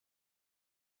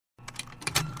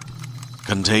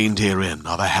Contained herein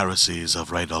are the heresies of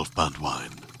Radolf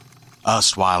Burntwine,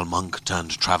 erstwhile monk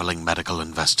turned traveling medical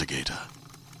investigator.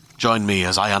 Join me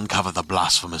as I uncover the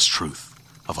blasphemous truth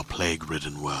of a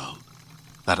plague-ridden world,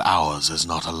 that ours is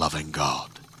not a loving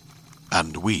God,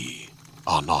 and we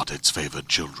are not its favored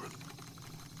children.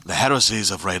 The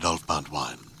heresies of Radolf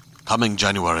Burntwine, coming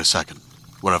January 2nd,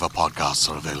 wherever podcasts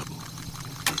are available.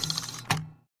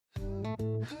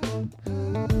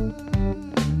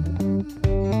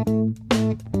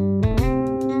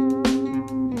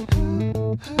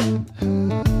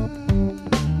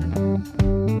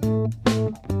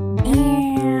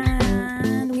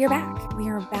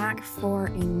 For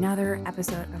another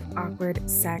episode of Awkward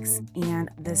Sex and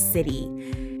the City,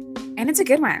 and it's a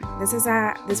good one. This was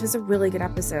a really good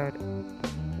episode.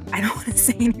 I don't want to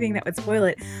say anything that would spoil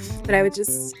it, but I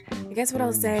guess what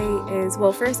I'll say is,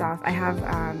 well, first off, I have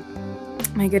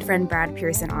my good friend Brad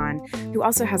Pearson on, who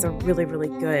also has a really, really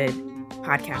good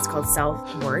podcast called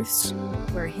Self-Worst,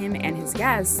 where him and his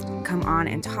guests come on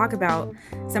and talk about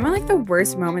some of the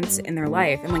worst moments in their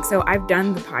life. And so I've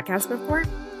done the podcast before,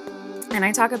 and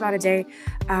I talk about a day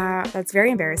that's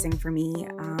very embarrassing for me.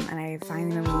 And I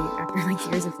finally, after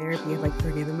years of therapy, have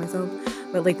forgiven myself.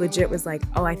 But legit was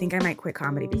oh, I think I might quit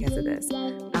comedy because of this.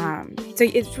 So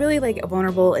it's really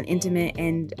vulnerable and intimate,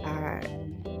 and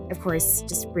of course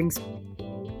just brings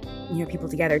people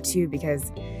together too,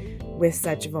 because with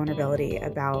such vulnerability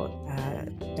about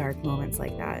dark moments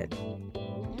like that,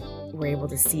 we're able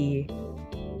to see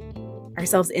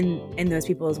ourselves in those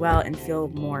people as well and feel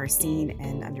more seen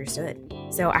and understood.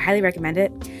 So I highly recommend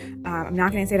it. I'm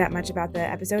not going to say that much about the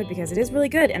episode because it is really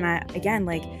good. And again,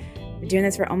 been doing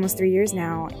this for almost 3 years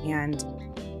now, and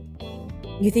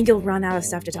you think you'll run out of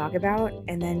stuff to talk about,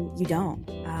 and then you don't.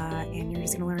 And you're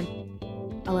just going to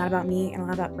learn a lot about me and a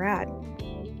lot about Brad.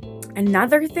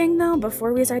 Another thing though,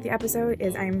 before we start the episode,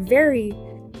 is I'm very,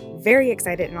 very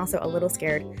excited and also a little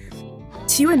scared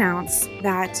to announce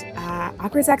that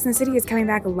Awkward Sex and the City is coming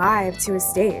back live to a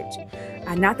stage.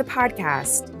 Not the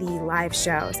podcast, the live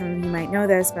show. Some of you might know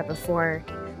this, but before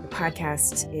the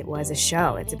podcast, it was a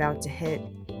show. It's about to hit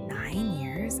 9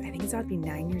 years. I think it's about to be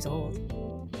 9 years old.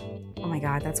 Oh my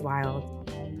God, that's wild.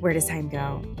 Where does time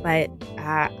go? But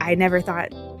I never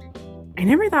thought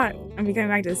I'd be coming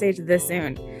back to the stage this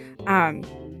soon.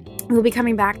 We'll be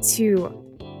coming back to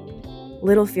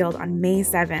Littlefield on May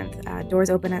 7th. Doors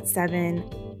open at 7,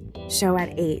 show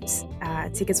at 8.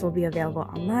 Tickets will be available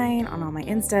online on all my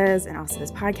Instas and also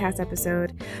this podcast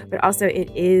episode, but also it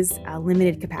is a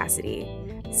limited capacity.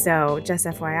 So just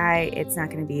FYI, it's not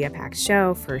going to be a packed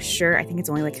show for sure. I think it's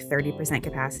only 30%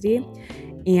 capacity.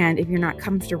 And if you're not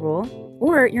comfortable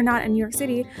or you're not in New York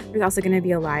City, there's also going to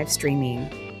be a live streaming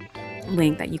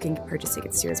link that you can purchase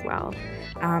tickets to as well.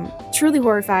 Truly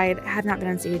horrified. Have not been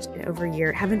on stage in over a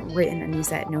year. Haven't written a new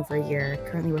set in over a year.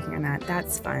 Currently working on that.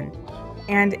 That's fun.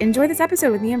 And enjoy this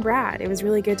episode with me and Brad. It was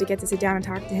really good to get to sit down and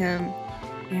talk to him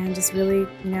and just really,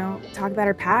 talk about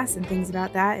our past and things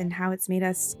about that and how it's made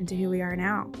us into who we are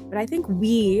now. But I think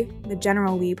the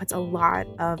general we, puts a lot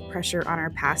of pressure on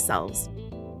our past selves.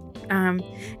 And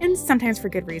sometimes for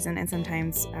good reason, and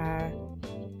sometimes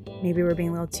maybe we're being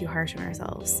a little too harsh on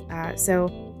ourselves.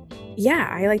 So yeah,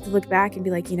 I like to look back and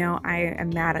be I am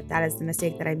mad at that as the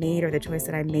mistake that I made or the choice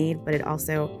that I made, but it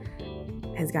also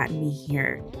has gotten me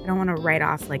here. I don't want to write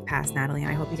off past Natalie, and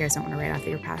I hope you guys don't want to write off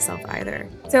your past self either.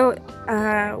 So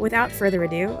without further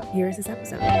ado, here's this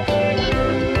episode.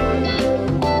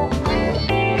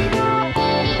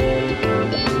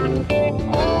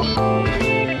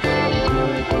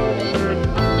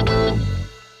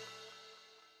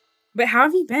 But how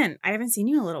have you been? I haven't seen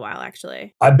you in a little while,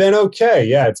 actually. I've been okay.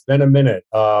 Yeah, it's been a minute.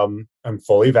 I'm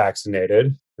fully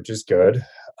vaccinated, which is good.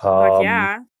 Fuck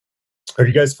yeah. Are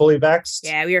you guys fully vaxxed?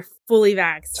 Yeah, we are fully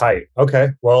vaxxed. Tight. Okay.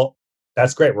 Well,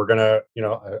 that's great. We're going to,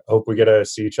 I hope we get to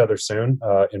see each other soon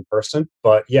in person.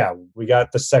 But yeah, we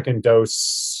got the second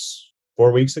dose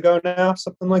 4 weeks ago now,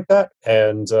 something like that.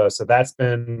 And so that's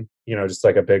been, just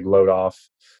a big load off,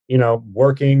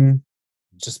 working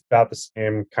just about the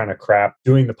same kind of crap.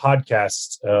 Doing the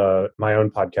podcast, my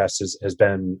own podcast has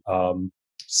been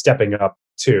stepping up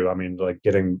too. I mean,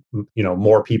 getting,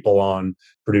 more people on,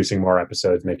 producing more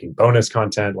episodes, making bonus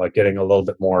content, getting a little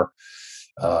bit more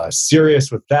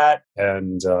serious with that,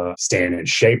 and staying in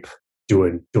shape,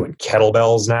 doing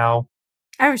kettlebells now.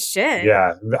 Oh shit.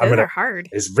 Yeah. Those are hard.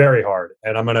 It's very hard.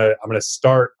 And I'm going to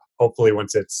start, hopefully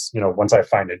once it's, once I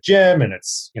find a gym and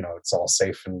it's, it's all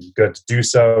safe and good to do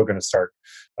so, going to start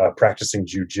practicing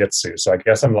jujitsu. So I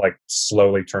guess I'm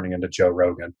slowly turning into Joe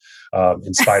Rogan,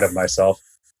 in spite of myself.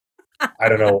 I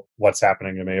don't know what's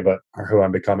happening to me, or who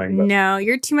I'm becoming, but No,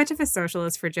 you're too much of a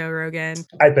socialist for Joe Rogan.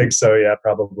 I think so. Yeah,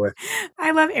 probably.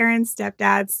 I love Aaron's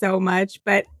stepdad so much,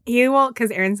 but he will,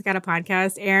 because Aaron's got a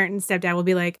podcast. Aaron's stepdad will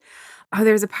be like, "Oh,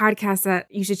 there's a podcast that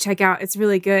you should check out. It's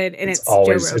really good," and it's Joe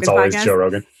Rogan's always podcast. Joe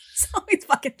Rogan. It's always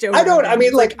fucking Joe Rogan. I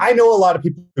mean, like, I know a lot of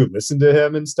people who listen to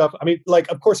him and stuff. I mean, like,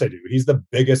 of course I do. He's the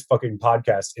biggest fucking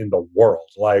podcast in the world.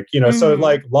 Like, you know, so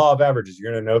like law of averages,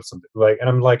 you're going to know something. Like, and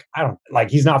I'm like, I don't,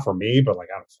 like, he's not for me, but like,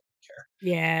 I don't care.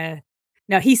 Yeah.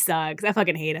 No, he sucks. I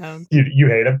fucking hate him. You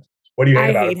hate him? What do you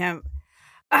hate about him? I hate him.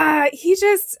 He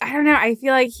just, I don't know. I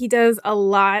feel like he does a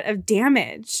lot of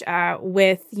damage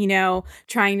with, you know,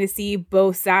 trying to see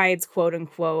both sides, quote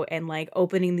unquote, and like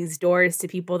opening these doors to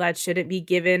people that shouldn't be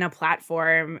given a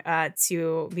platform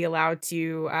to be allowed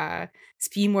to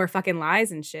spew more fucking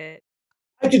lies and shit.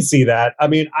 I can see that. I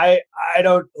mean, I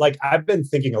don't like, I've been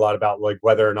thinking a lot about like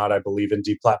whether or not I believe in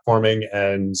deplatforming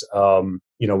and,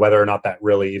 you know, whether or not that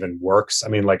really even works. I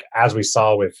mean, like, as we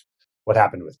saw with what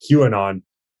happened with QAnon,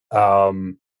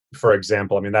 for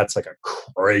example, I mean, that's like a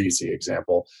crazy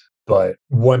example, but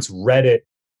once Reddit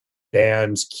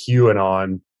banned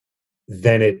QAnon,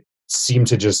 then it seemed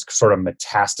to just sort of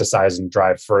metastasize and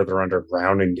drive further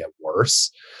underground and get worse.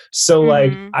 So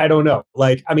like, I don't know.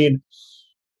 Like, I mean,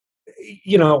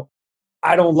 you know,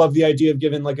 I don't love the idea of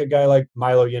giving like a guy like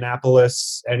Milo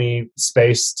Yiannopoulos any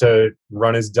space to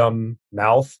run his dumb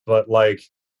mouth, but like,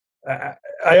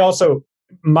 I also,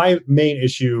 my main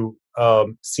issue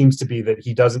seems to be that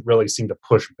he doesn't really seem to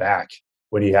push back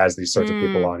when he has these sorts of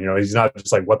people on. You know, he's not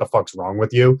just like, "What the fuck's wrong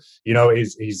with you?" You know,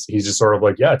 he's just sort of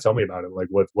like, "Yeah, tell me about it. Like,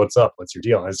 what's up? What's your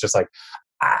deal?" And it's just like,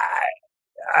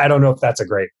 I don't know if that's a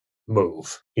great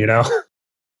move. You know.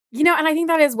 You know, and I think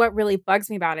that is what really bugs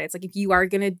me about it. It's like, if you are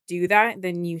going to do that,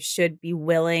 then you should be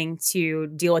willing to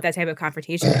deal with that type of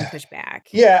confrontation and push back.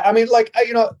 Yeah, I mean, like,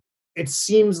 you know, it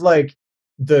seems like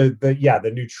the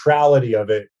neutrality of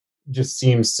it just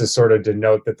seems to sort of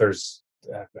denote that there's,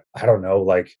 I don't know,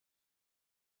 like,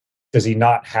 does he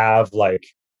not have like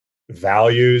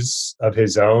values of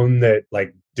his own that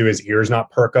like, do his ears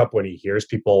not perk up when he hears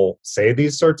people say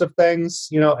these sorts of things,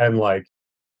 you know? And like,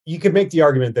 you could make the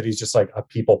argument that he's just like a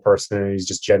people person and he's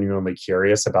just genuinely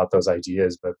curious about those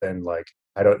ideas. But then like,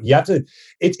 you have to,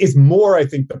 it's more, I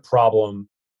think the problem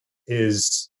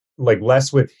is like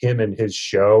less with him and his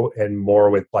show and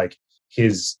more with like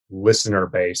his listener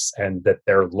base, and that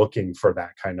they're looking for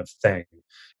that kind of thing.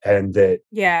 And that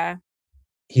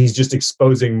he's just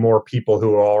exposing more people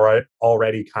who are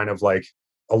already kind of like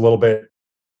a little bit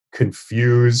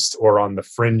confused or on the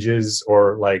fringes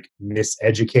or like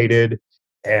miseducated,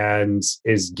 and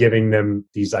is giving them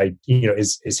these, you know,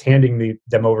 is handing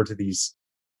them over to these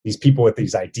people with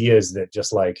these ideas that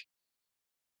just like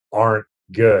aren't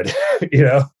good, you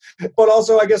know. But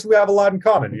also, I guess we have a lot in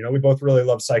common. You know, we both really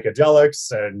love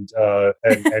psychedelics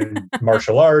and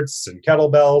martial arts and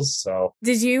kettlebells. So,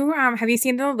 did you have you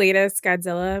seen the latest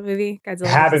Godzilla movie? Godzilla.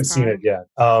 Haven't seen it yet.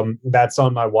 That's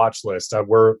on my watch list.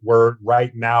 We're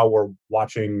right now we're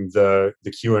watching the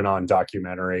QAnon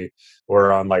documentary.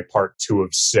 We're on like part 2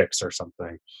 of 6 or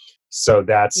something. So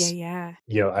that's you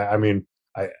know, I mean,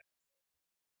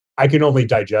 I can only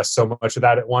digest so much of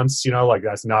that at once, you know, like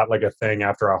that's not like a thing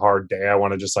after a hard day. I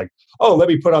want to just like, oh, let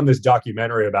me put on this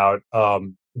documentary about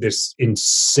this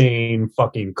insane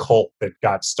fucking cult that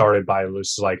got started by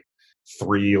this like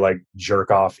 3 like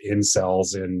jerk off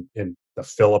incels in the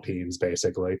Philippines,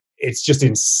 basically. It's just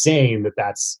insane that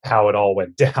that's how it all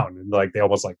went down. And like, they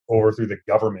almost like overthrew the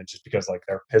government just because like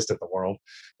they're pissed at the world.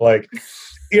 Like,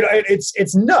 you know,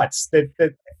 it's nuts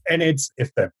that, and it's,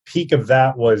 if the peak of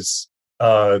that was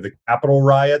the Capitol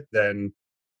riot, then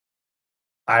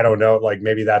I don't know, like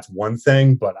maybe that's one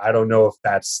thing, but I don't know if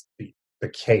that's the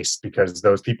case, because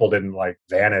those people didn't like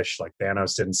vanish, like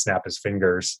Thanos didn't snap his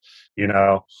fingers, you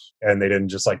know, and they didn't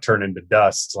just like turn into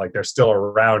dust. Like they're still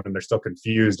around and they're still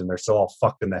confused and they're still all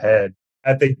fucked in the head.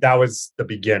 I think that was the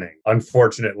beginning.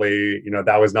 Unfortunately, you know,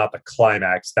 that was not the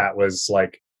climax. That was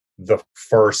like the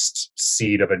first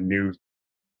seed of a new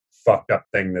fucked up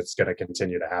thing that's going to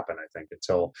continue to happen, I think,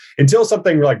 until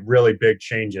something like really big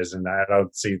changes. And I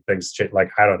don't see things change. Like,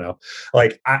 I don't know,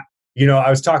 like I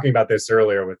was talking about this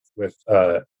earlier with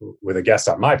a guest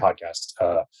on my podcast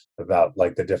about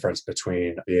like the difference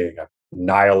between being a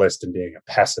nihilist and being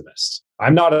a pessimist.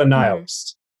 I'm not a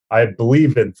nihilist. I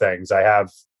believe in things. I have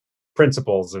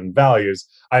principles and values.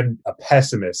 I'm a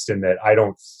pessimist in that I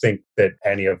don't think that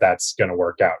any of that's going to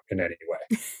work out in any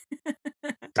way.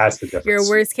 That's the difference. You're a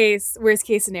worst case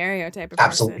scenario type of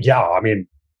Absolutely. person. Yeah. I mean,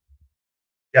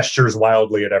 gestures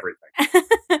wildly at everything.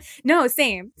 No,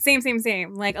 same.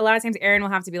 Like a lot of times Aaron will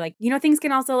have to be like, things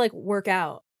can also like work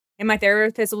out. And my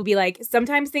therapist will be like,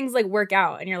 sometimes things like work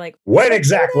out. And you're like, when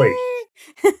exactly?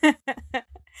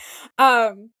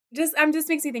 Just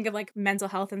makes me think of like mental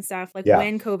health and stuff. Like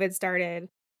when COVID started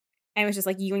and it was just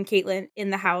like you and Caitlin in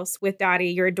the house with Dottie,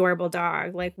 your adorable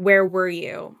dog. Like, where were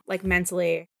you like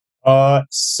mentally?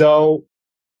 So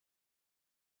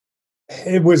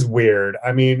it was weird.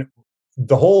 I mean,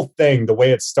 the whole thing, the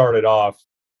way it started off,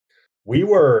 we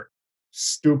were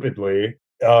stupidly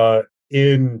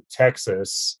in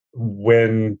Texas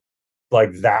when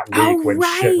like that week when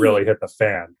shit really hit the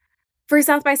fan. For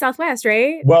South by Southwest,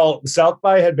 right? Well, South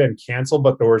by had been canceled,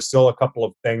 but there were still a couple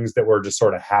of things that were just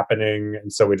sort of happening.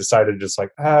 And so we decided just like,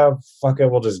 fuck it,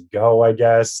 we'll just go, I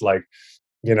guess. Like,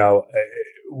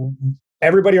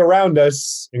 everybody around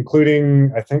us,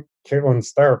 including I think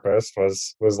Caitlin's therapist,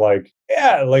 was like,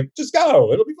 yeah, like just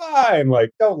go, it'll be fine.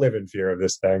 Like, don't live in fear of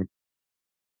this thing.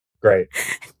 Great.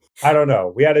 I don't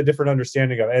know. We had a different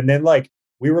understanding of it. And then like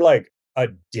we were like a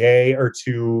day or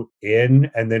two in,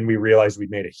 and then we realized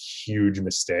we'd made a huge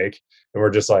mistake. And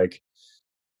we're just like,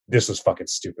 this was fucking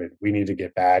stupid. We need to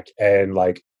get back. And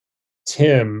like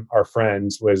Tim, our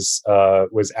friend, was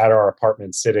at our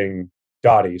apartment sitting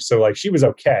Dottie. So like she was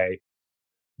okay.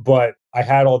 But I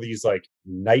had all these like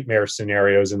nightmare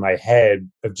scenarios in my head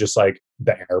of just like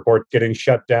the airport getting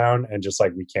shut down and just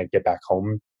like we can't get back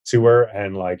home to her.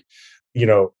 And like,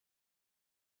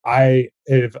 I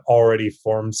have already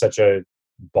formed such a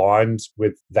bond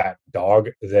with that dog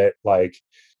that like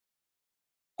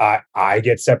I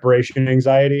get separation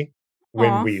anxiety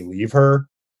when we leave her.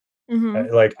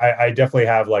 Mm-hmm. Like I definitely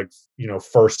have like,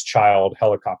 first child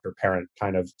helicopter parent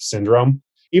kind of syndrome,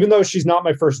 even though she's not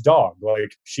my first dog.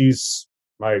 Like she's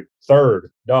my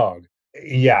third dog.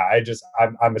 Yeah.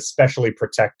 I'm especially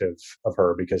protective of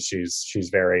her because she's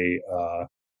very,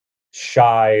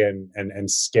 shy and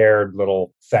scared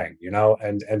little thing,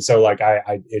 and so like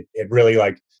it really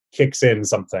like kicks in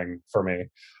something for me.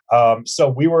 So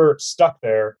we were stuck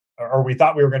there, or we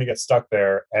thought we were going to get stuck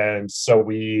there, and so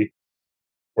we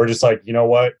were just like, you know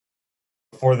what,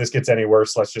 before this gets any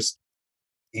worse, let's just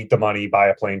eat the money, buy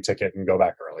a plane ticket, and go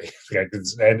back early.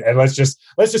 and let's just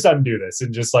undo this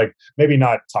and just like maybe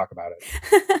not talk about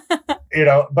it.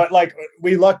 But like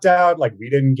we lucked out, like we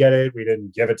didn't get it, we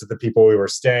didn't give it to the people we were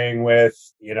staying with,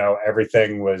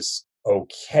 everything was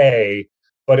okay.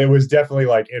 But it was definitely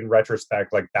like in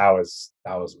retrospect, like that was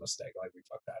a mistake. Like we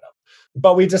fucked that up.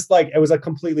 But we just like, it was a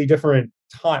completely different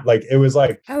time. Like it was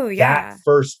like, that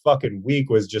first fucking week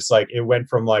was just like, it went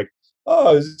from like,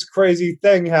 oh, this crazy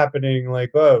thing happening,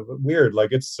 like, oh, weird,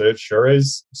 like it sure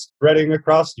is spreading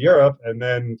across Europe, and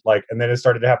then it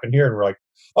started to happen here, and we're like,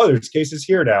 oh, there's cases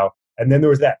here now. And then there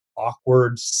was that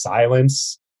awkward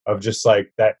silence of just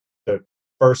like the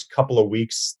first couple of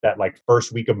weeks, that like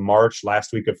first week of March,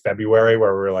 last week of February,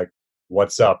 where we were like,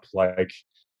 what's up? Like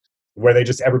where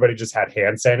everybody just had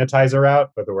hand sanitizer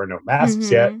out, but there were no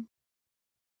masks yet.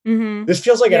 Mm-hmm. This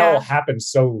feels like it all happened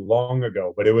so long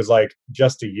ago, but it was like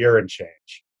just a year and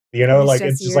change. Like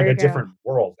it's just like a different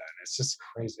world then. It's just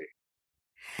crazy.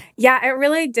 Yeah, it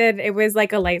really did. It was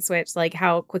like a light switch, like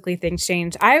how quickly things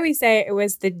change. I always say it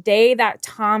was the day that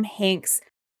Tom Hanks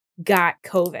got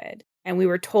COVID and we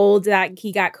were told that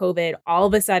he got COVID. All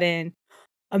of a sudden,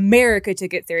 America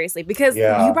took it seriously because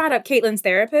you brought up Caitlin's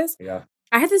therapist. Yeah.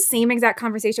 I had the same exact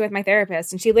conversation with my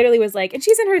therapist, and she literally was like, and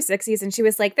she's in her 60s, and she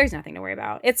was like, there's nothing to worry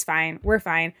about. It's fine. We're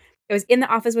fine. I was in the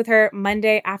office with her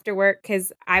Monday after work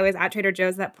because I was at Trader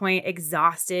Joe's at that point,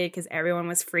 exhausted because everyone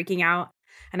was freaking out.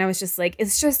 And I was just like,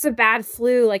 it's just a bad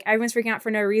flu. Like everyone's freaking out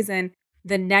for no reason.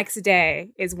 The next day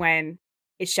is when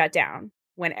it shut down.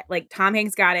 When like Tom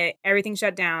Hanks got it, everything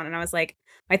shut down. And I was like,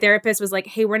 my therapist was like,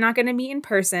 hey, we're not going to meet in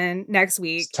person next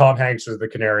week. Tom Hanks was the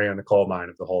canary in the coal mine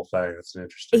of the whole thing. That's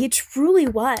interesting. He truly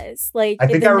was. Like, I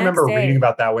think I remember reading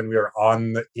about that when we were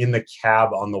in the cab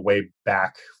on the way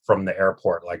back from the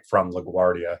airport, like from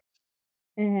LaGuardia.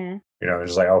 Mm-hmm.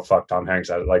 It's just like, oh, fuck, Tom Hanks.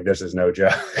 Like, this is no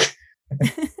joke.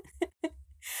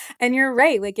 And you're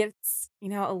right. Like, it's,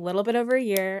 a little bit over a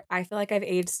year. I feel like I've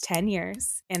aged 10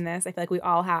 years in this. I feel like we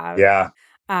all have. Yeah.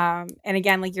 And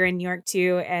again, like you're in New York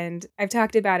too. And I've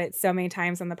talked about it so many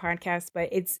times on the podcast, but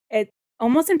it's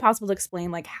almost impossible to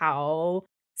explain like how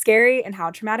scary and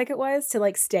how traumatic it was to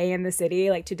like stay in the city,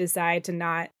 like to decide to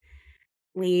not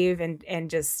leave and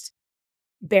just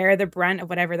bear the brunt of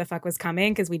whatever the fuck was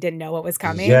coming because we didn't know what was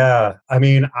coming. Yeah. I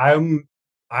mean,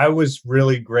 I was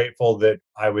really grateful that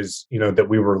I was, that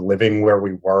we were living where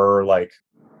we were, like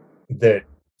that.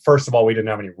 First of all, we didn't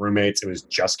have any roommates. It was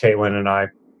just Caitlin and I.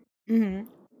 Mm-hmm.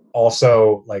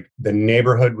 Also, like the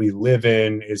neighborhood we live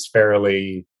in is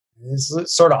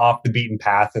sort of off the beaten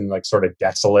path and like sort of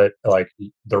desolate. Like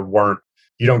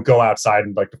you don't go outside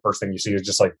and like the first thing you see is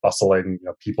just like bustling,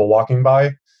 people walking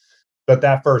by. But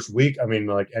that first week, I mean,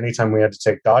 like anytime we had to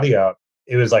take Dottie out,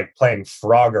 it was like playing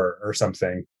Frogger or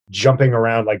something, jumping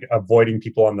around, like avoiding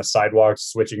people on the sidewalk,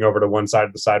 switching over to one side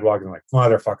of the sidewalk, and like,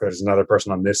 motherfucker, there's another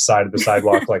person on this side of the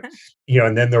sidewalk. Like,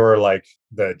 and then there were like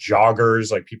the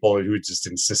joggers, like people who just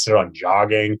insisted on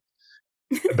jogging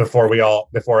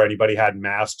before anybody had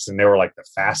masks, and they were like the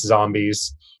fast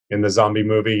zombies in the zombie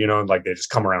movie, like they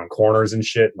just come around corners and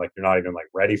shit, and like you're not even like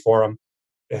ready for them.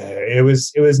 It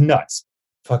was nuts.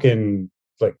 Fucking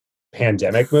like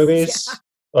pandemic movies. Yeah.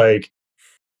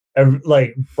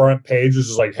 Like front page was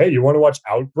just like, hey, you want to watch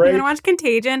Outbreak? You want to watch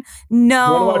Contagion? No.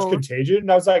 You want to watch Contagion?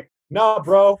 And I was like, nah,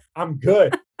 bro, I'm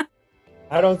good.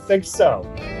 I don't think so.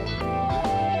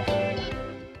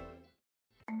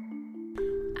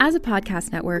 As a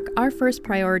podcast network, our first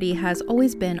priority has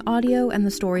always been audio and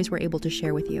the stories we're able to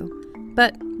share with you.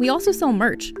 But we also sell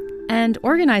merch, and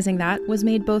organizing that was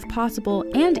made both possible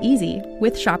and easy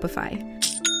with Shopify.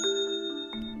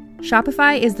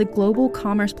 Shopify is the global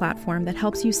commerce platform that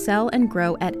helps you sell and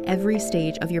grow at every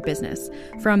stage of your business,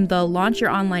 from the launch your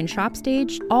online shop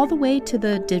stage all the way to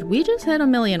the did we just hit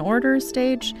 1 million orders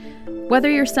stage.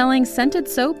 Whether you're selling scented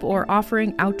soap or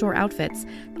offering outdoor outfits,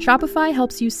 Shopify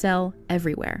helps you sell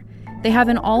everywhere. They have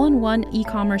an all-in-one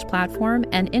e-commerce platform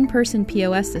and in-person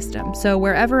POS system, so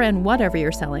wherever and whatever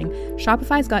you're selling,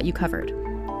 Shopify's got you covered.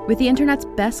 With the internet's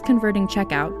best converting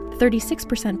checkout,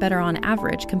 36% better on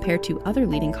average compared to other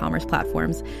leading commerce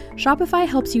platforms, Shopify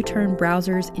helps you turn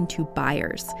browsers into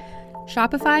buyers.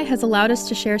 Shopify has allowed us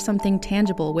to share something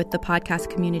tangible with the podcast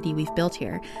community we've built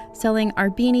here, selling our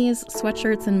beanies,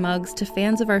 sweatshirts, and mugs to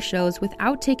fans of our shows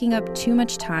without taking up too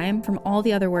much time from all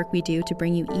the other work we do to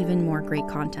bring you even more great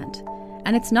content.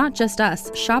 And it's not just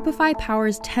us. Shopify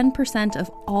powers 10%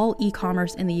 of all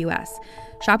e-commerce in the US.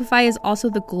 Shopify is also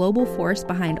the global force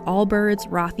behind Allbirds,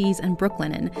 Rothy's, and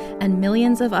Brooklinen, and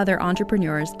millions of other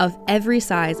entrepreneurs of every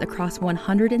size across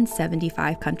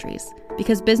 175 countries.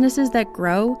 Because businesses that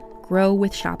grow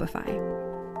with Shopify.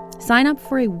 Sign up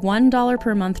for a $1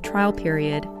 per month trial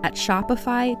period at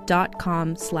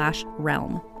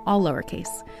shopify.com/realm, all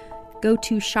lowercase. Go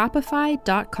to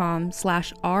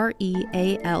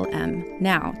shopify.com/REALM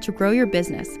now to grow your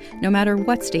business, no matter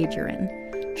what stage you're in.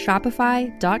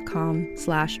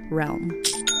 Shopify.com/realm.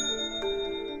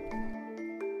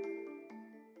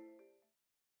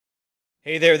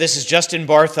 Hey there, this is Justin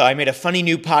Bartha. I made a funny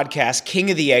new podcast,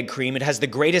 King of the Egg Cream. It has the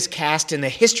greatest cast in the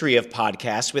history of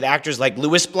podcasts with actors like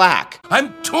Louis Black.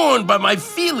 I'm torn by my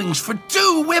feelings for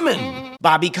two women.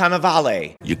 Bobby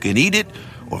Cannavale. You can eat it,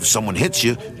 or if someone hits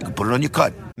you, you can put it on your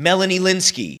cut. Melanie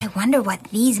Linsky. I wonder what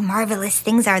these marvelous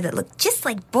things are that look just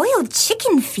like boiled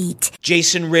chicken feet.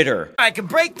 Jason Ritter. I can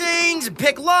break things and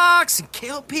pick locks and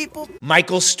kill people.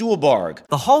 Michael Stuhlbarg.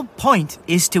 The whole point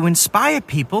is to inspire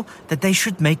people that they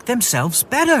should make themselves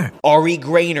better. Ari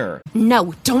Grainer.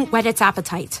 No, don't whet its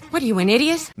appetite. What are you, an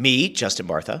idiot? Me, Justin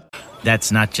Bartha.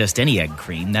 That's not just any egg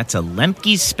cream, that's a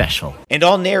Lemke's special. And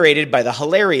all narrated by the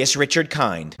hilarious Richard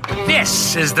Kind.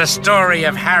 This is the story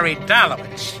of Harry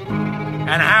Dalowitz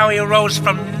and how he rose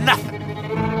from nothing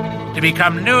to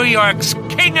become New York's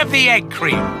King of the Egg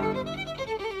Cream.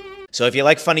 So if you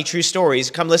like funny true stories,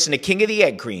 come listen to King of the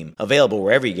Egg Cream, available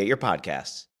wherever you get your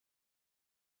podcasts.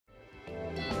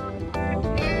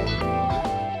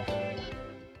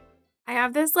 I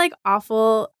have this like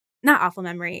not awful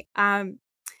memory. The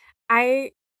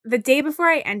day before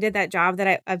I ended that job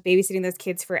of babysitting those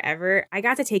kids forever, I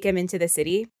got to take him into the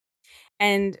city,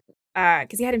 and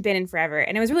because he hadn't been in forever,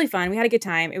 and it was really fun. We had a good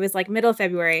time. It was like middle of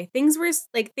February. Things were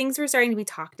starting to be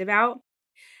talked about,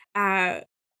 but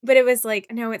it was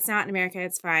like, no, it's not in America.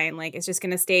 It's fine. Like it's just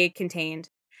gonna stay contained.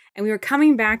 And we were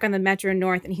coming back on the Metro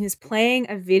North, and he was playing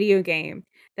a video game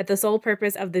that the sole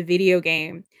purpose of the video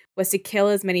game was to kill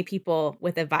as many people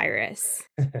with a virus.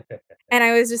 And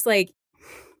I was just like,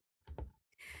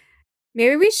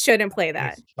 maybe we shouldn't play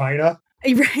that. It's China.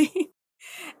 Right.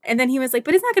 And then he was like,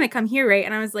 but it's not going to come here, right?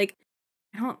 And I was like,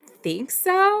 I don't think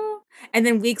so. And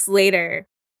then weeks later,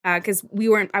 because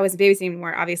I wasn't babysitting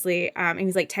anymore, obviously. And he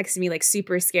was like texting me like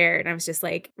super scared. And I was just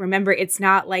like, remember, it's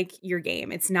not like your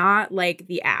game. It's not like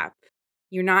the app.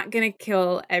 You're not going to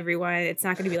kill everyone. It's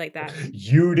not going to be like that.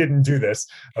 You didn't do this.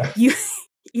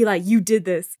 Eli, you did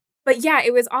this. But yeah,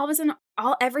 it was all of a sudden,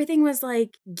 everything was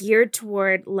like geared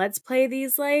toward, let's play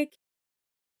these like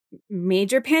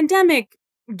major pandemic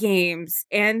games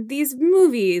and these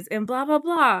movies and blah, blah,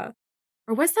 blah.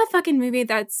 Or what's that fucking movie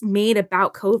that's made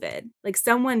about COVID? Like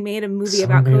someone made a movie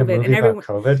Someone about made a COVID, movie and about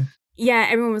COVID? yeah,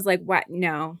 everyone was like, "What?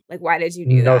 No, like, why did you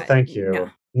do No, that?" thank you.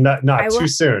 Not I too will.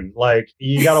 soon. Like,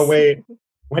 you gotta wait.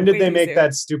 When did Way they too make soon.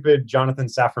 that stupid Jonathan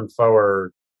Safran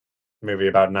Foer movie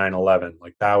about 9/11?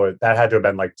 Like, that had to have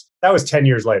been like, that was 10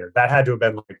 years later. That had to have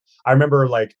been like, I remember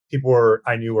like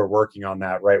I knew were working on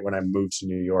that right when I moved to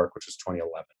New York, which was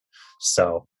 2011.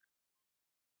 So,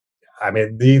 I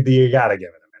mean, you gotta give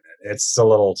it a minute. It's a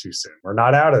little too soon. We're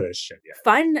not out of this shit yet.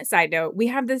 Fun side note: we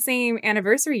have the same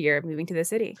anniversary year of moving to the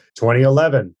city.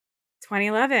 2011.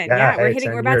 2011. Yeah, Yeah, hey, we're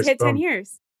 10 about to years. hit 10 Boom.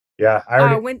 years. Yeah,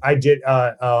 I did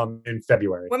in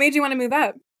February. What made you want to move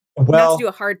up? Not Well, to do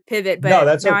a hard pivot, but no,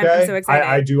 that's now okay. I'm so excited.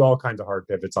 I do all kinds of hard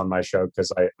pivots on my show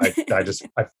because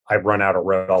I run out of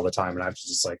road all the time and I have to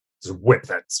just whip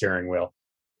that steering wheel.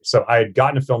 So I had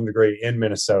gotten a film degree in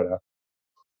Minnesota.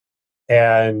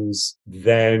 And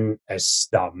then as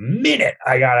the minute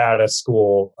I got out of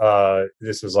school,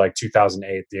 this was like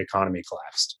 2008, the economy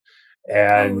collapsed.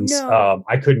 And no.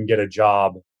 I couldn't get a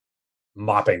job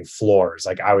mopping floors.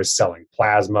 Like I was selling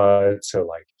plasma to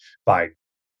like buy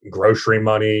grocery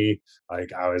money.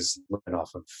 Like I was living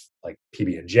off of like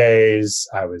PB&Js.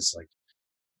 I was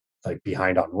like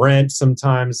behind on rent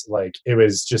sometimes. Like it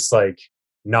was just like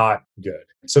not good.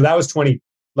 So that was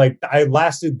like I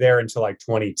lasted there until like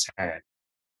 2010,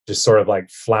 just sort of like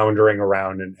floundering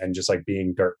around and just like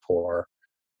being dirt poor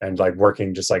and like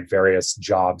working just like various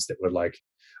jobs that would like,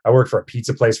 I worked for a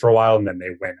pizza place for a while and then they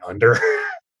went under.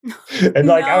 And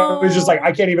like I was just like,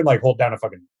 I can't even like hold down a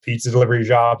fucking pizza delivery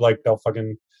job. Like they'll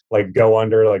fucking like go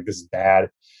under. Like this is bad.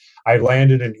 I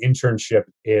landed an internship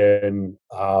in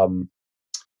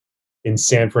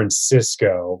San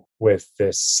Francisco with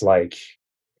this like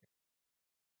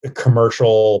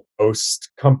commercial post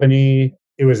company.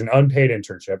 It was an unpaid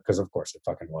internship because of course it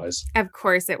fucking was. Of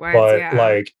course it was. But yeah.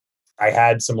 like I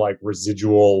had some like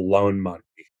residual loan money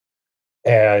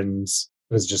and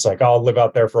was just like, I'll live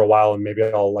out there for a while and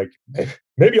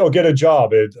maybe I'll get a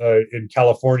job in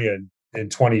California in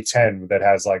 2010 that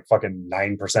has like fucking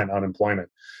 9% unemployment.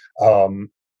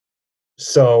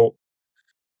 So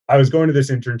I was going to this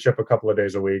internship a couple of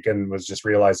days a week and was just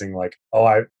realizing like, oh,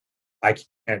 I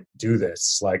can't do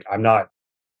this. Like I'm not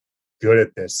good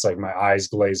at this. Like my eyes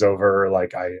glaze over.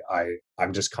 Like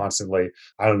I'm just constantly,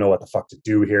 I don't know what the fuck to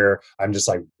do here. I'm just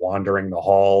like wandering the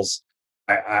halls.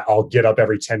 I'll get up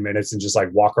every 10 minutes and just like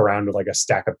walk around with like a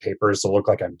stack of papers to look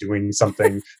like I'm doing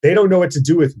something. They don't know what to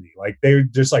do with me. Like they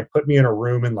just like put me in a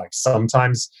room and like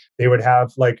sometimes they would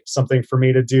have like something for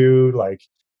me to do. Like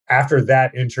after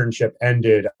that internship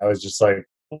ended, I was just like,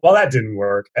 well, that didn't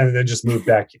work. And then just moved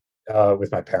back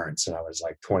with my parents. And I was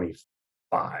like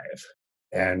 25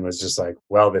 and was just like,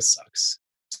 well, this sucks.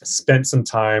 Spent some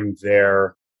time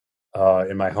there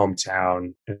in my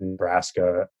hometown in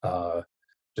Nebraska,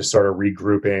 just sort of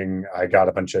regrouping. I got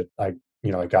a bunch of, I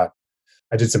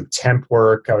did some temp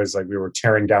work. I was like, we were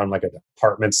tearing down like a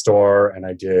department store and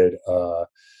I did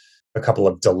a couple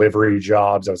of delivery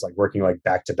jobs. I was like working like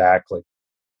back to back, like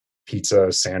pizza,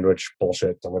 sandwich,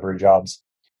 bullshit delivery jobs.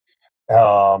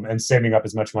 And saving up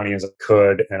as much money as I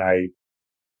could. And I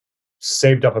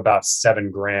saved up about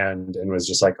 $7,000 and was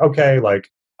just like, okay, like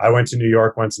I went to New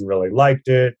York once and really liked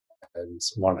it and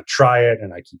want to try it.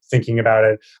 And I keep thinking about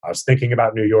it. I was thinking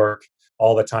about New York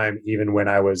all the time, even when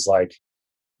I was like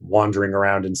wandering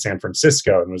around in San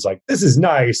Francisco and was like, this is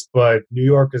nice, but New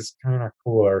York is kind of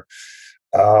cooler.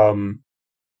 And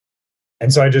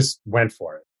so I just went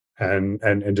for it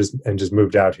and just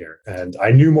moved out here. And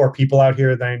I knew more people out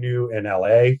here than I knew in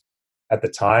LA at the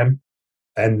time.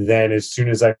 And then as soon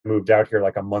as I moved out here,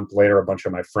 like a month later, a bunch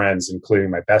of my friends,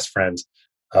 including my best friend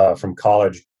from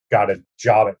college, got a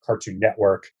job at Cartoon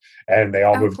Network and they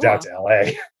all moved out to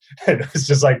LA. And it was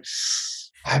just like,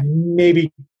 I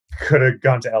maybe could have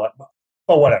gone to LA,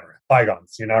 but whatever,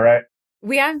 bygones, right?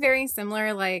 We have very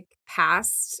similar like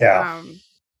past. Yeah.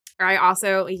 I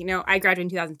also, I graduated in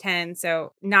 2010,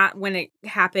 so not when it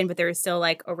happened, but there was still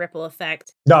like a ripple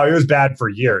effect. No, it was bad for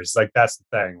years. Like that's the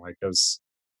thing. Like it was.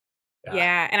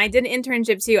 Yeah. And I did an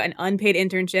internship too, an unpaid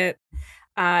internship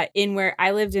in where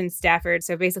I lived in Stafford.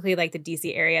 So basically like the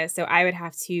DC area. So I would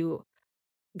have to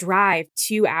drive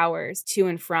 2 hours to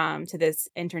and from to this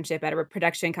internship at a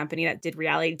production company that did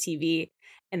reality TV.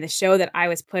 And the show that I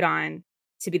was put on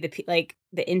to be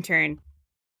the intern,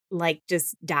 like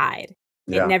just died.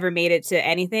 Yeah. It never made it to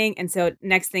anything. And so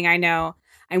next thing I know,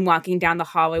 I'm walking down the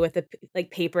hallway with the like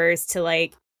papers to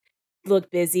like look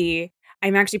busy.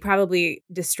 I'm actually probably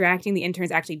distracting the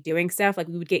interns actually doing stuff. Like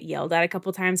we would get yelled at a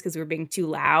couple times because we were being too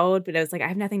loud. But I was like, I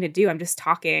have nothing to do. I'm just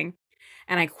talking.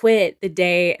 And I quit the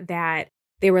day that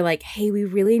they were like, hey, we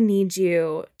really need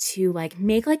you to like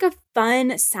make like a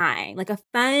fun sign, like a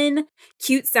fun,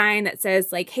 cute sign that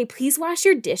says like, hey, please wash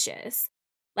your dishes.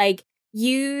 Like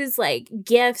use like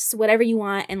gifts, whatever you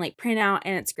want, and like print out,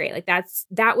 and it's great. Like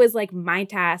that was like my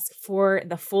task for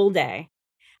the full day.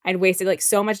 I'd wasted like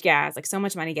so much gas, like so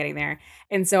much money getting there.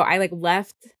 And so I like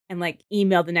left and like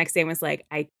emailed the next day and was like,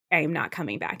 I am not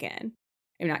coming back in.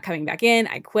 I'm not coming back in.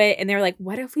 I quit. And they were like,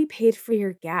 what if we paid for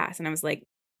your gas? And I was like,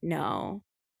 no,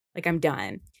 like I'm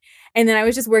done. And then I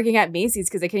was just working at Macy's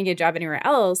because I couldn't get a job anywhere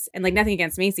else. And like nothing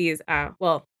against Macy's.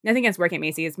 Well, nothing against working at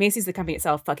Macy's. Macy's, the company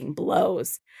itself, fucking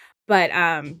blows. But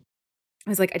I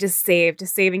was like, I just save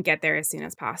and get there as soon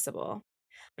as possible.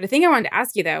 But the thing I wanted to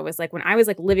ask you though was like when I was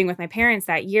like living with my parents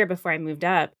that year before I moved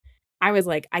up, I was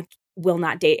like, I will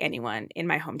not date anyone in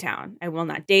my hometown. I will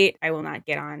not date. I will not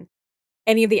get on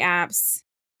any of the apps.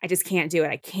 I just can't do it.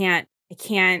 I can't.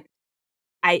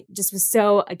 I just was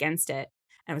so against it.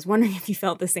 And I was wondering if you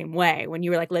felt the same way when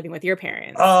you were like living with your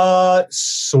parents.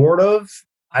 Sort of.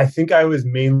 I think I was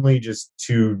mainly just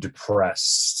too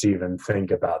depressed to even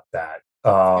think about that.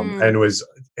 And I was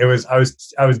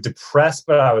depressed,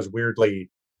 but I was weirdly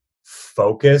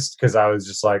focused because I was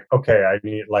just like, okay, I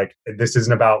need like, this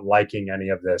isn't about liking any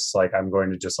of this. Like, I'm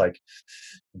going to just like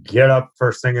get up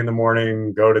first thing in the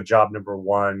morning, go to job number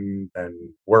 1 and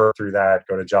work through that,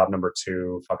 go to job number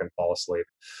 2, fucking fall asleep,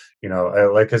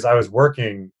 like, cause I was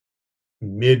working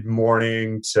mid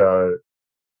morning to,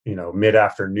 mid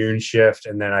afternoon shift.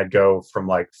 And then I'd go from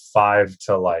like 5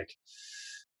 to like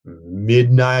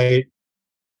midnight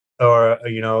or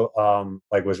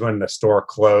like was when the store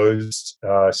closed,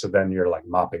 so then you're like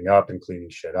mopping up and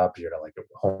cleaning shit up, you're like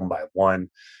home by 1,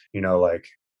 like,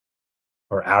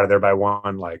 or out of there by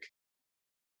 1, like,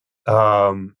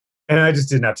 and I just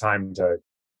didn't have time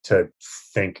to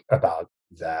think about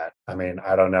that. I mean,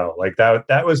 I don't know, like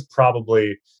that was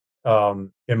probably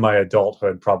in my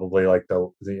adulthood probably like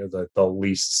the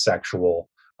least sexual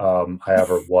I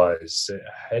ever was.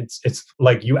 It's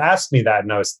like you asked me that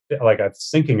and I was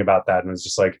thinking about that and was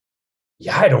just like,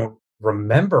 yeah, I don't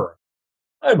remember.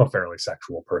 I'm a fairly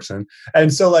sexual person.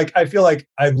 And so like I feel like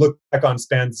I look back on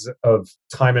spans of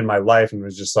time in my life and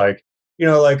was just like,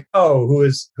 like, oh, who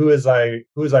is I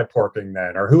porking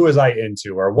then? Or who was I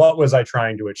into? Or what was I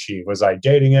trying to achieve? Was I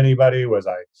dating anybody? Was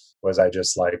I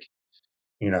just like,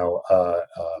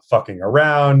 fucking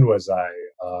around? Was I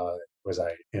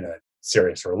in a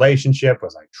serious relationship?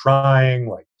 Was I trying?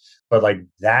 Like, but like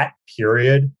that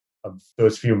period of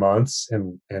those few months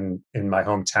in my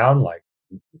hometown, like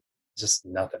just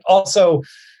nothing. Also,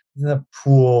 the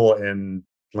pool in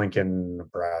Lincoln,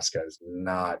 Nebraska is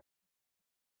not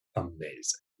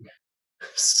amazing.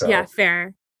 So yeah,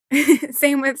 fair.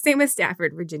 same with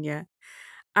Stafford, Virginia.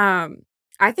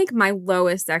 I think my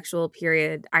lowest sexual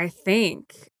period, I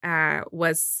think,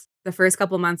 was the first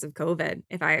couple months of COVID.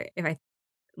 If I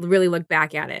really look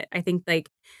back at it, I think like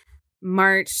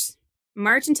March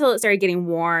until it started getting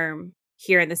warm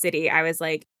here in the city, I was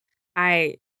like,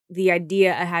 the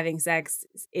idea of having sex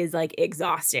is like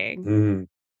exhausting.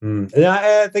 And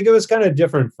I think it was kind of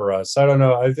different for us. I don't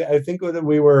know. I think that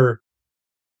we were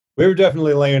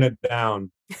definitely laying it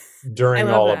down during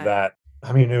all of that.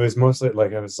 I mean, it was mostly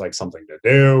like, it was like something to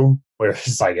do. We were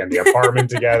just like in the apartment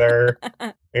together,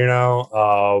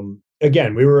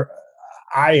 again,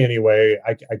 I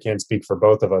can't speak for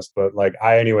both of us, but like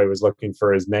I anyway was looking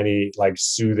for as many like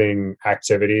soothing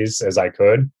activities as I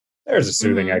could. There's a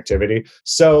soothing activity.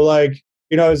 So like,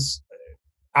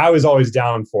 I was always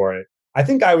down for it. I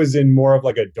think I was in more of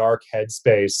like a dark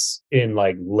headspace in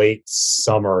like late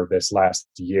summer this last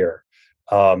year,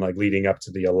 like leading up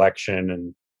to the election.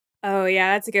 And oh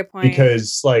yeah, that's a good point.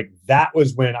 Because like that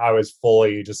was when I was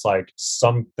fully just like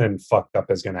something fucked up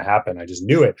is going to happen. I just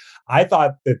knew it. I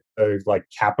thought that the like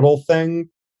Capitol thing,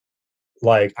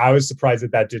 like I was surprised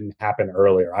that didn't happen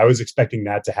earlier. I was expecting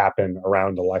that to happen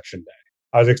around election day.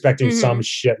 I was expecting some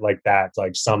shit like that,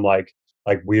 like some like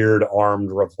weird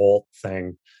armed revolt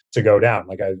thing to go down.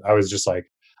 Like I was just like,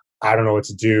 I don't know what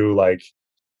to do. Like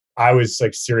I was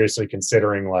like seriously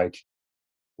considering like,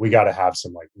 we got to have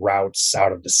some like routes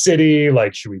out of the city.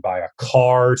 Like, should we buy a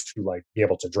car to like be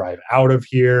able to drive out of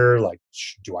here? Like,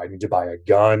 do I need to buy a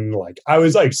gun? Like, I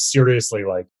was like seriously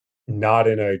like not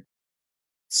in a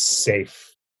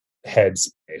safe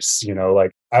headspace,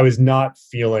 like I was not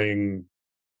feeling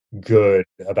good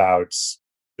about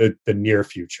the near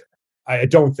future. I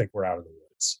don't think we're out of the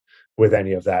woods with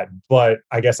any of that, but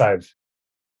I guess I've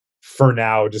for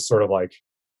now just sort of like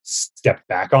stepped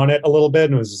back on it a little bit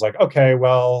and was just like, okay,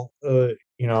 well, the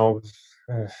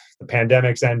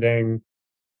pandemic's ending.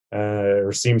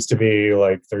 or seems to be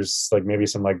like there's like maybe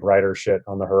some like brighter shit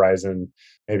on the horizon.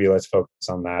 Maybe let's focus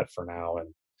on that for now,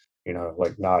 and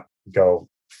like not go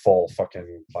full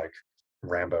fucking like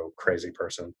Rambo crazy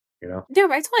person. No,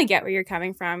 but I totally get where you're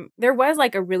coming from. There was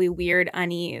like a really weird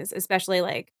unease, especially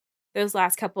like those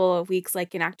last couple of weeks,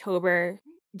 like in October,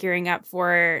 gearing up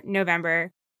for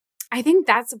November. I think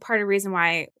that's a part of the reason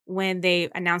why when they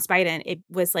announced Biden, it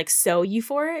was like so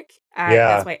euphoric. That's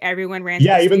Yeah. why everyone ran to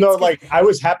Yeah, the even though streets. like I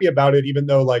was happy about it, even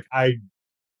though like I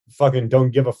fucking don't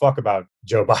give a fuck about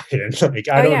Joe Biden. Like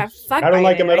Oh yeah, fuck I don't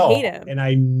like Biden. him at I hate all. him. And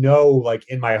I know like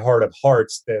in my heart of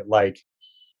hearts that like,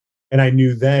 and I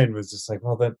knew then was just like,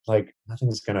 well, that like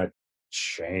nothing's gonna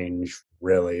change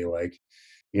really. Like,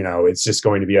 it's just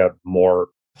going to be a more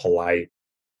polite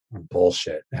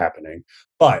bullshit happening.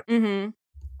 But Mm-hmm.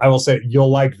 I will say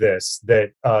you'll like this,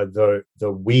 that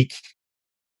the week,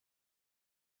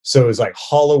 so it was like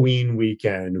Halloween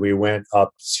weekend, we went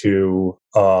up to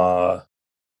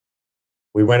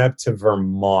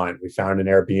Vermont. We found an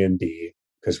Airbnb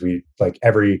because we like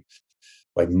every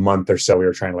like month or so we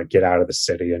were trying to like get out of the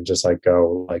city and just like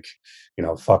go like,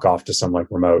 fuck off to some like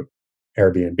remote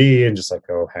Airbnb and just like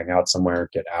go hang out somewhere,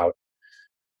 get out.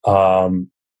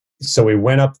 So we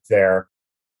went up there,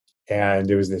 and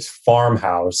it was this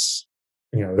farmhouse.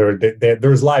 There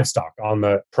was livestock on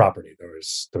the property. There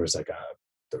was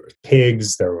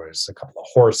pigs, there was a couple of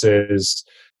horses.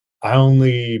 I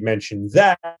only mentioned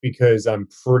that because I'm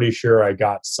pretty sure I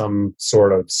got some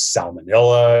sort of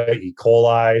salmonella, E.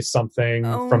 coli, something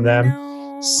Oh from them.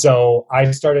 no. So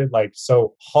I started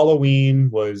so Halloween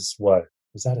was what?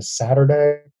 Was that a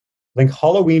Saturday? I think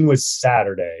Halloween was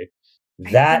Saturday.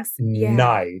 That Yeah.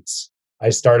 night, I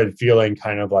started feeling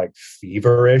kind of like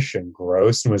feverish and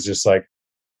gross and was just like,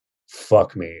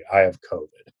 fuck me, I have COVID,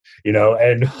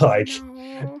 and like,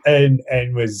 No.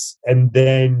 and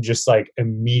then just like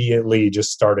immediately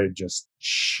just started just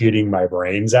shitting my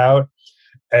brains out,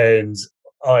 and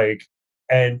like,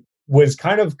 and was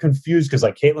kind of confused because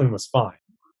like Caitlin was fine.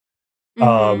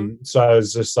 Mm-hmm. So I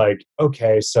was just like,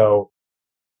 okay, so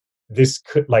this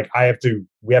could like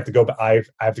we have to go, I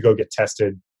have to go get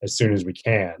tested as soon as we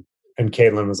can. And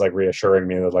Caitlin was like reassuring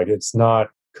me that like it's not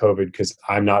COVID because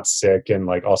I'm not sick, and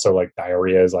like also like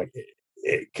diarrhea is like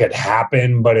it could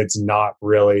happen, but it's not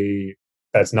really.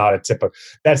 That's not a typical.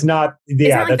 That's not. It's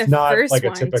Yeah, not like that's the not first like a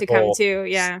one to come typical to.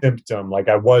 Yeah. symptom. Like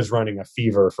I was running a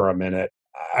fever for a minute.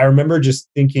 I remember just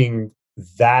thinking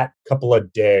that couple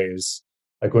of days,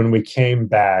 like when we came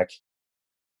back,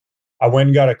 I went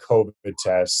and got a COVID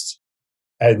test,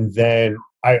 and then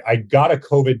I got a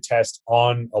COVID test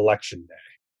on election day.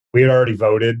 We had already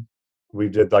voted. We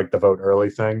did like the vote early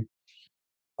thing.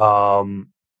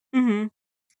 Mm-hmm.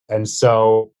 And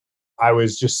so I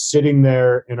was just sitting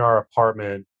there in our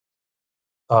apartment.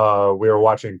 We were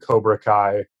watching Cobra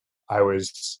Kai. I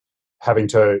was having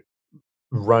to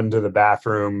run to the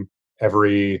bathroom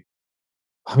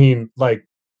like,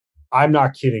 I'm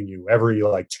not kidding you, every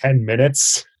like 10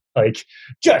 minutes, like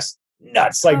just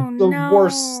nuts, like Oh the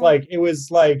worst. no. Like it was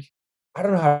like, I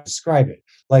don't know how to describe it.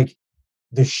 Like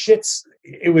the shits,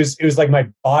 it was like my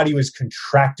body was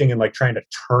contracting and like trying to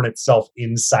turn itself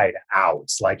inside out.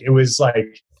 Like it was like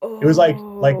when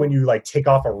Oh. you like take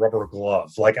off a rubber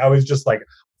glove. Like I was just like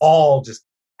all just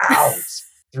out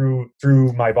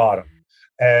through my bottom.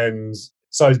 And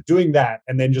so I was doing that,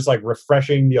 and then just like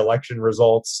refreshing the election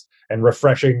results and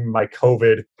refreshing my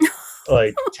COVID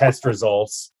like test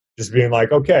results, just being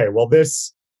like, okay, well,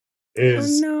 this Oh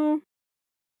is no.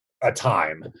 a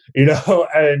time,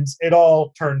 and it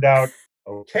all turned out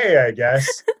okay, I guess.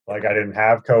 Like I didn't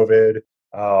have COVID,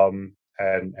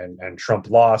 and Trump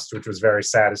lost, which was very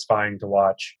satisfying to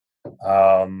watch.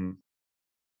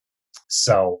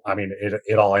 So I mean,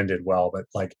 it all ended well, but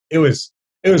like it was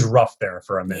rough there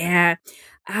for a minute. Yeah.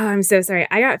 Oh, I'm so sorry.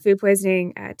 I got food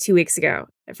poisoning 2 weeks ago.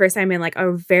 The first time in like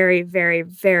a very, very,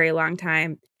 very long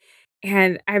time.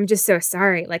 And I'm just so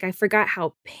sorry. Like I forgot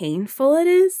how painful it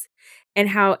is and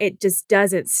how it just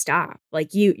doesn't stop. Like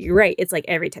you're right. It's like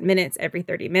every 10 minutes, every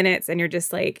 30 minutes. And you're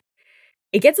just like,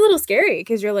 it gets a little scary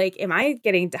because you're like, am I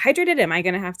getting dehydrated? Am I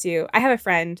going to have to? I have a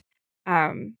friend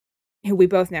who we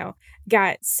both know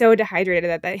got so dehydrated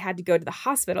that they had to go to the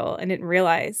hospital and didn't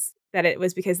realize that it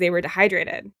was because they were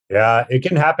dehydrated. Yeah, it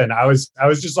can happen. I was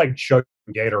just like chugging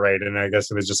Gatorade, and I guess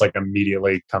it was just like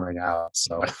immediately coming out.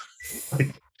 So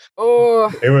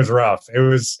Oh, it was rough. It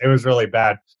was really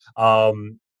bad.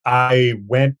 I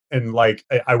went and like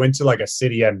I went to like a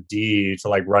city MD to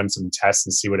like run some tests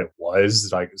and see what it was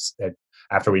like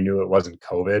after we knew it wasn't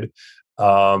COVID.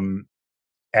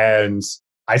 And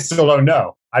I still don't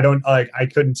know. I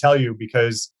couldn't tell you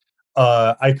because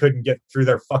I couldn't get through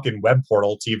their fucking web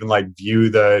portal to even like view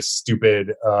the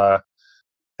stupid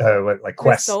like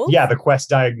Quest. Results? Yeah, the Quest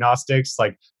diagnostics.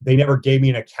 Like they never gave me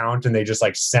an account, and they just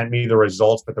like sent me the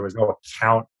results, but there was no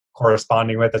account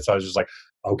corresponding with it. So I was just like,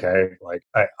 okay, like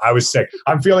I was sick.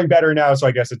 I'm feeling better now, so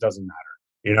I guess it doesn't matter.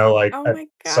 You know, like Oh my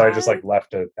so I just like God.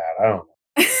 left it at that. I don't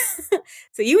know.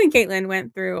 So you and Caitlin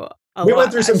went through a We lot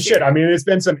went through some last shit. year. I mean, it's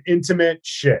been some intimate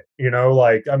shit, you know,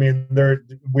 like, I mean,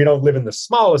 we don't live in the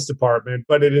smallest apartment,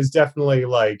 but it is definitely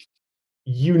like,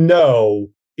 you know,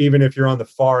 even if you're on the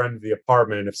far end of the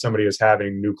apartment, if somebody is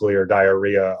having nuclear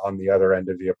diarrhea on the other end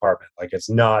of the apartment, like it's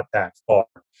not that far.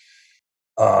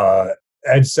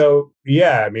 And so,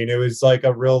 yeah, I mean, it was like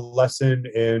a real lesson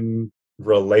in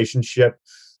relationship,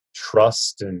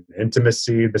 trust, and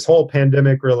intimacy. This whole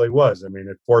pandemic really was. I mean,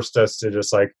 it forced us to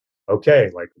just like,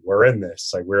 okay, like we're in this.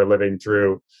 Like we're living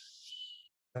through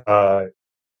uh,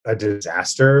 a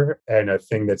disaster and a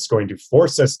thing that's going to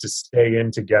force us to stay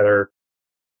in together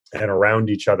and around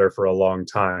each other for a long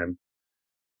time.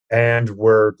 And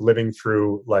we're living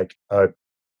through like an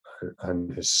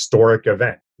historic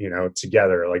event, you know,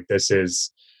 together. Like this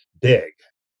is big.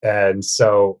 And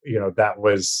so, you know, um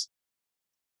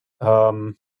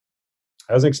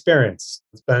that was an experience.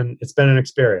 It's been an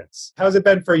experience. How's it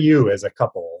been for you as a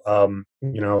couple?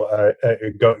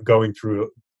 Going through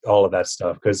all of that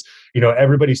stuff, because you know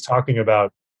everybody's talking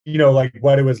about, you know, like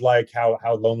what it was like, how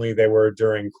lonely they were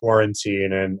during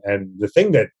quarantine, and the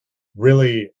thing that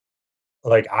really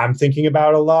like I'm thinking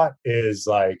about a lot is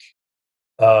like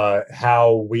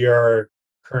how we are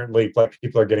currently, like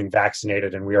people are getting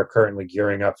vaccinated, and we are currently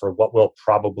gearing up for what will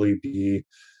probably be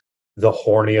the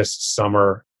horniest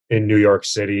summer in New York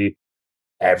City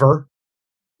ever.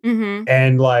 Mm-hmm.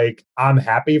 And like I'm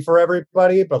happy for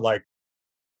everybody, but like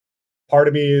part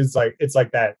of me is like it's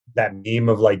like that meme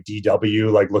of like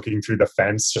DW like looking through the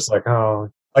fence, just like, oh,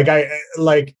 like I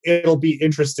like it'll be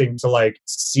interesting to like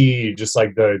see just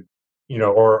like the, you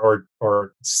know,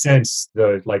 or sense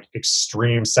the like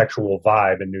extreme sexual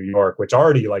vibe in New York, which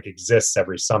already like exists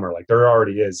every summer. Like there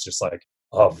already is just like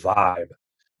a vibe,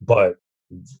 but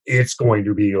it's going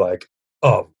to be like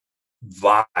a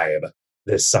vibe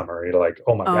this summer. You're like,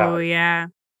 oh my Oh, God. yeah.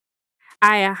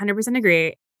 I 100%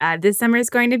 agree. This summer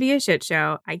is going to be a shit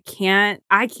show. I can't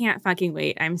fucking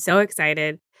wait. I'm so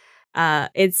excited.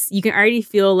 You can already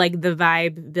feel like the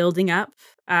vibe building up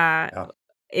Yeah.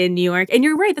 in New York. And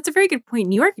you're right. That's a very good point.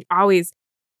 New York always,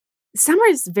 summer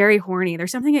is very horny.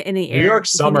 There's something in the New air. York I think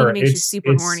it summer, makes you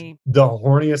super it's horny. the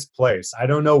horniest place. I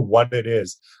don't know what it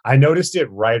is. I noticed it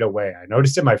right away. I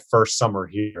noticed it my first summer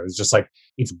here. It was just like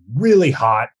it's really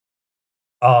hot.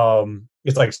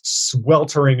 It's like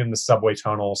sweltering in the subway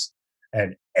tunnels,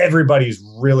 and everybody's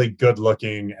really good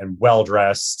looking and well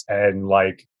dressed, and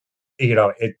like, you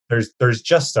know, there's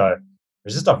just a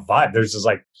vibe.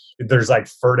 There's like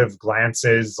furtive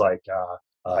glances, like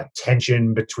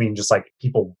tension between just like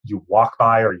people you walk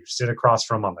by or you sit across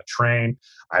from on the train.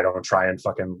 I don't try and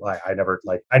fucking like I never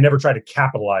try to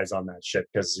capitalize on that shit,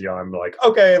 because you know I'm like,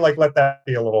 okay, like let that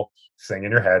be a little thing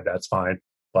in your head, that's fine,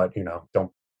 but you know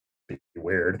don't be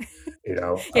weird, you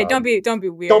know. Yeah, don't be Don't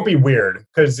weird. be weird,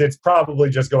 because it's probably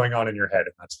just going on in your head,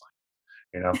 and that's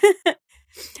fine, you know.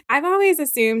 I've always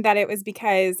assumed that it was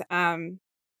because,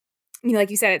 like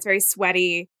you said, it's very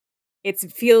sweaty. It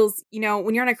feels,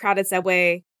 when you're on a crowded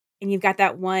subway and you've got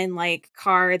that one like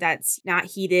car that's not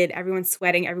heated, everyone's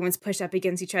sweating, everyone's pushed up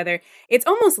against each other. It's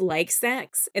almost like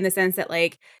sex in the sense that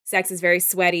like sex is very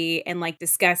sweaty and like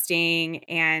disgusting,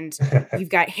 and you've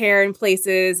got hair in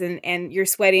places and you're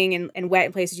sweating and wet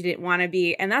in places you didn't want to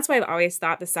be. And that's why I've always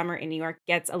thought the summer in New York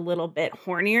gets a little bit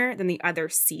hornier than the other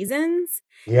seasons.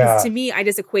 Because Yeah. to me, I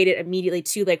just equate it immediately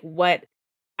to like what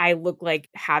I look like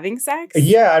having sex.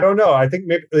 Yeah, I don't know. I think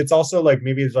maybe it's also like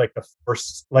maybe it's like the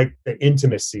first, like the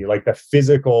intimacy, like the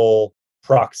physical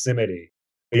proximity.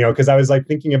 You know, because I was like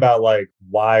thinking about like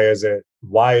why is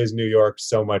New York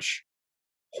so much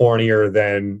hornier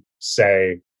than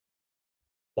say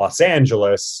Los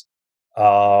Angeles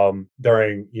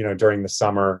during the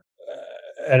summer.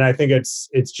 And I think it's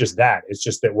just that. It's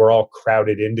just that we're all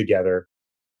crowded in together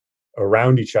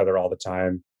around each other all the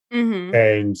time, Mm-hmm.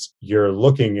 and you're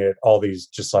looking at all these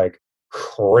just like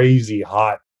crazy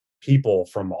hot people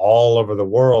from all over the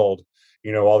world,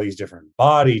 you know, all these different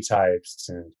body types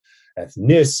and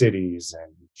ethnicities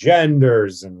and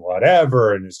genders and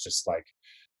whatever, and it's just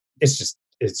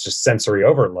sensory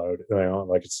overload, you know,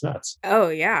 like it's nuts. Oh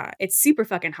yeah, it's super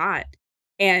fucking hot.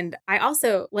 And I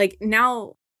also like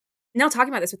now talking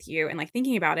about this with you and like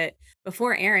thinking about it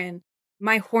before Aaron,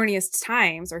 my horniest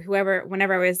times or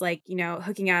whenever I was like,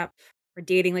 hooking up or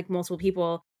dating like multiple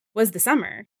people was the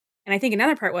summer. And I think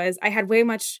another part was I had way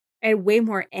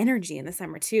more energy in the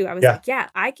summer too. I was Yeah.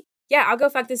 like, yeah, I'll go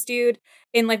fuck this dude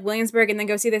in like Williamsburg and then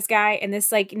go see this guy in this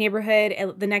like neighborhood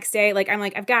the next day. Like, I'm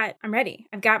ready.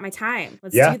 I've got my time.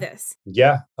 Let's do this.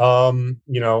 Yeah.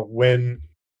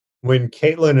 When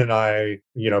Caitlin and I,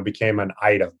 became an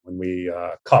item, when we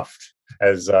cuffed,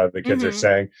 as the kids are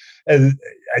saying, and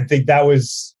I think that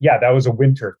was a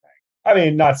winter thing. I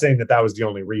mean, not saying that was the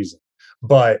only reason,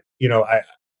 but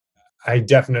I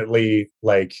definitely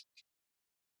like,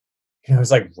 it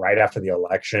was like right after the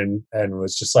election, and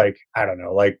was just like, I don't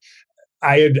know, like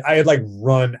I had like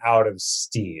run out of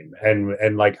steam,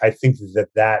 and like I think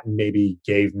that maybe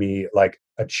gave me like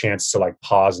a chance to like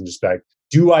pause and just be like,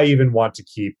 do I even want to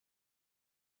keep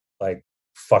like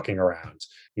fucking around,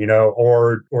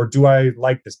 or do I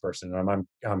like this person, and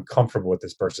I'm comfortable with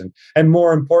this person, and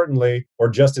more importantly, or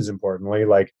just as importantly,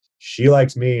 like she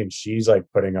likes me and she's like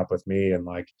putting up with me, and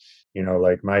like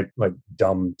like my like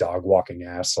dumb dog walking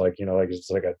ass, like like it's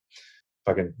like a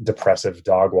fucking depressive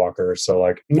dog walker, so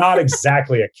like not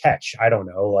exactly a catch, I don't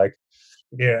know, like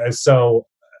so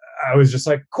I was just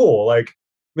like, cool, like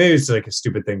maybe it's like a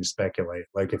stupid thing to speculate,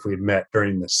 like if we'd met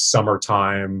during the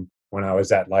summertime when I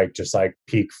was at like just like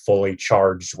peak fully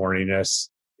charged horniness,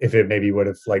 if it maybe would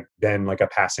have like been like a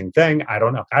passing thing. I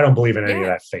don't know. I don't believe in any of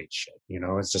that fate shit.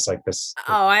 It's just like this.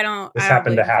 Oh, I don't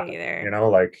happened to believe in happen. fate either.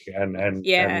 Like and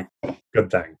good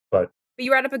thing. But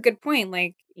you brought up a good point.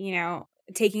 Like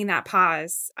taking that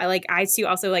pause. I too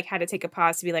also like had to take a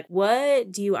pause to be like,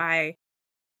 what do I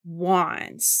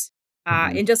want?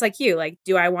 And just like you, like,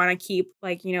 do I want to keep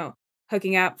like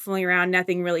hooking up, fooling around,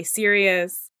 nothing really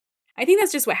serious? I think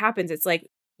that's just what happens. It's like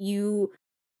you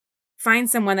find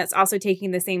someone that's also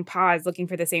taking the same pause, looking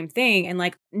for the same thing. And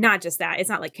like, not just that, it's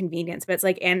not like convenience, but it's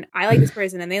like, and I like this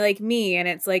person and they like me. And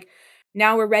it's like,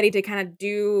 now we're ready to kind of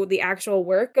do the actual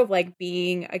work of like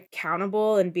being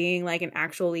accountable and being like an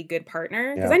actually good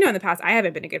partner. Because I know in the past I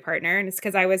haven't been a good partner, and it's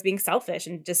because I was being selfish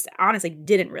and just honestly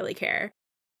didn't really care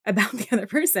about the other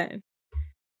person,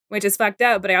 which is fucked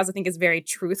up. But I also think it's very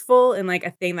truthful and like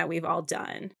a thing that we've all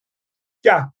done.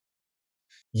 Yeah.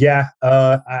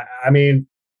 I mean,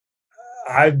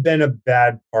 I've been a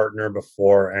bad partner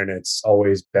before, and it's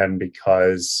always been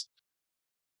because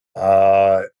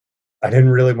I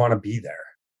didn't really want to be there.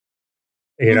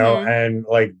 And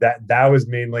like that was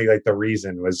mainly like the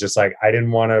reason, was just like I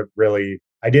didn't really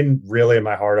in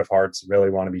my heart of hearts really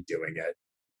want to be doing it.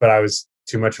 But I was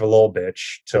too much of a little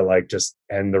bitch to like just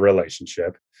end the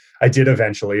relationship. I did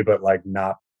eventually, but like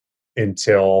not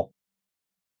until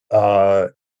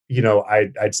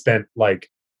I'd spent like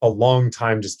a long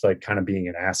time just like kind of being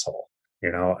an asshole,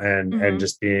 and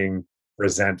just being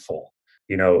resentful,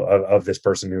 of this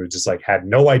person who just like had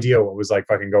no idea what was like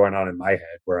fucking going on in my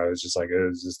head, where I was just like,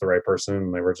 is this the right person?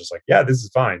 And they were just like, yeah, this is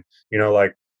fine.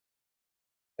 Like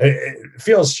it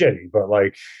feels shitty, but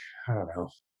like, I don't know.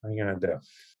 What are you gonna do?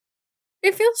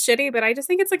 It feels shitty, but I just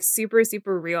think it's like super,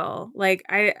 super real. Like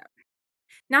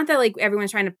not that like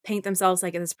everyone's trying to paint themselves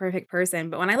like this perfect person,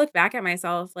 but when I look back at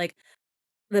myself, like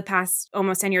the past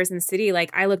almost 10 years in the city,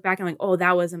 like I look back and I'm like, oh,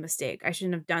 that was a mistake. I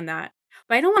shouldn't have done that.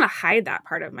 But I don't want to hide that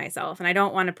part of myself, and I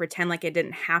don't want to pretend like it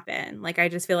didn't happen. Like I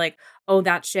just feel like, oh,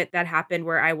 that shit that happened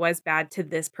where I was bad to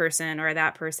this person or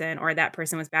that person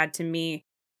was bad to me,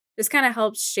 just kind of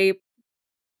helps shape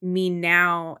me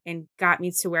now and got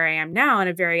me to where I am now in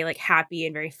a very like happy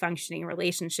and very functioning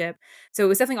relationship. So it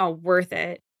was definitely all worth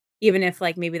it, even if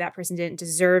like maybe that person didn't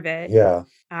deserve it. Yeah.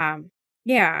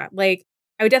 Yeah, like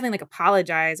I would definitely like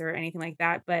apologize or anything like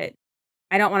that, but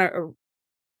I don't want to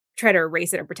try to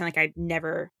erase it or pretend like I've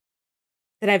never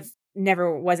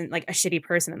wasn't like a shitty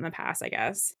person in the past, I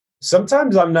guess.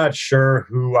 Sometimes I'm not sure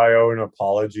who I owe an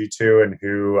apology to and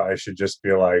who I should just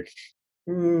be like,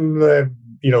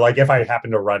 like if I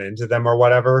happen to run into them or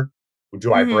whatever,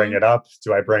 do I bring it up?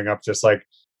 Do I bring up just like,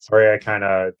 sorry, I kind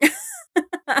of,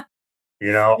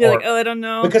 You're like, oh, I don't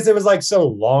know. Because it was like so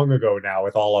long ago now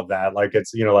with all of that. Like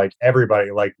it's, like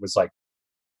everybody like was like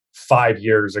 5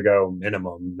 years ago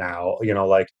minimum now,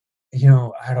 like,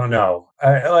 I don't know.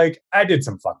 I did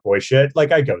some fuckboy shit.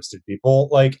 Like I ghosted people.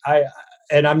 Like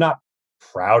and I'm not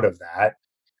proud of that.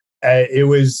 It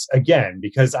was again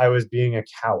because I was being a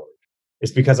coward.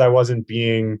 It's because I wasn't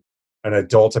being an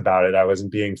adult about it. I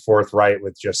wasn't being forthright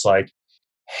with just like,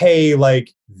 hey,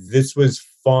 like this was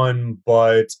fun,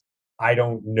 but I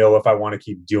don't know if I want to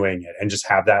keep doing it, and just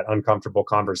have that uncomfortable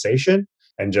conversation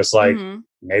and just like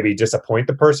maybe disappoint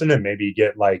the person and maybe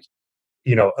get like,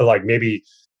 like maybe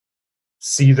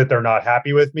see that they're not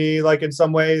happy with me, like in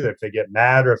some way, that if they get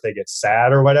mad or if they get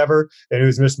sad or whatever. And it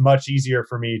was just much easier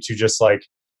for me to just like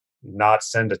not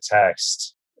send a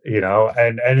text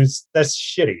and that's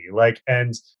shitty. Like,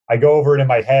 and I go over it in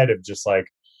my head of just like,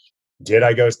 did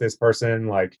I ghost this person?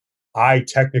 Like, I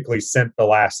technically sent the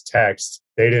last text.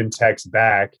 They didn't text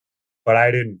back, but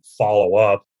I didn't follow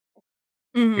up,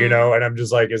 Mm-hmm. and I'm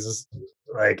just like, is this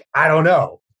like, I don't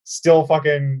know. Still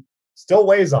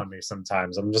weighs on me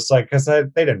sometimes. I'm just like, because they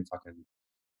didn't fucking.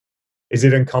 Is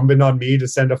it incumbent on me to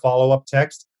send a follow-up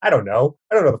text? I don't know.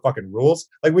 I don't know the fucking rules.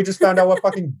 Like, we just found out what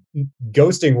fucking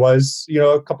ghosting was,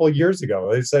 a couple of years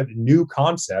ago. It's a new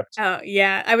concept. Oh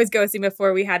yeah, I was ghosting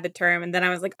before we had the term, and then I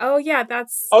was like, oh yeah,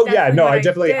 that's Oh yeah, no, what I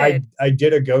definitely did. I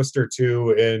did a ghost or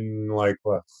two in like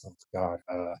what? Oh God,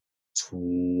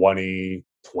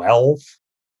 2012,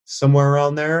 somewhere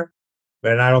around there,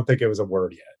 and I don't think it was a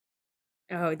word yet.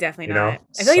 Oh, definitely not. I feel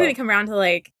like it So didn't come around to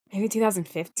like maybe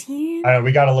 2015.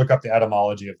 we got to look up the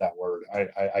etymology of that word.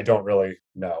 I don't really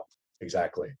know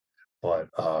exactly, but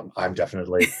I'm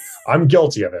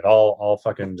guilty of it. I'll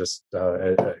fucking just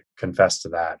confess to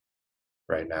that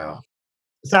right now.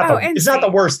 Oh, and It's not the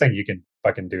same. worst thing you can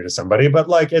fucking do to somebody, but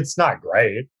like it's not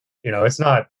great. It's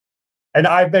not. And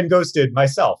I've been ghosted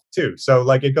myself too. So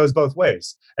like it goes both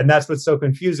ways. And that's what's so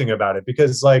confusing about it,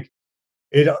 because like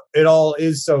it all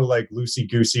is so like loosey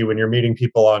goosey when you're meeting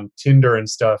people on Tinder and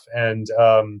stuff. And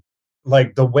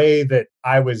like the way that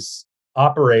I was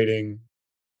operating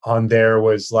on there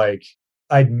was like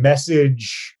I'd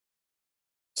message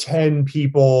 10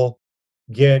 people,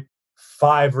 get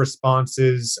 5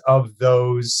 responses. Of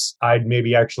those, I'd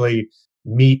maybe actually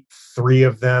meet 3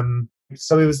 of them.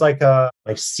 So it was like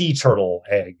sea turtle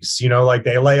eggs, like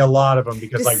they lay a lot of them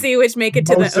because Just like see which make it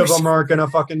to most the of them ocean. aren't gonna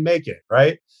fucking make it,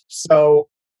 right? So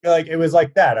like it was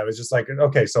like that. I was just like,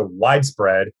 okay, so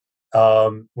widespread,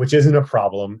 which isn't a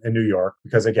problem in New York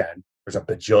because again, there's a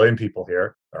bajillion people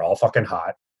here. They're all fucking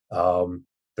hot.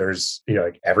 There's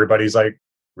like everybody's like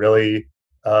really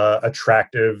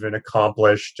attractive and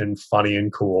accomplished and funny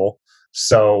and cool.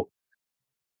 So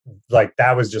like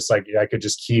that was just like I could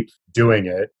just keep doing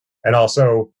it. And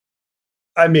also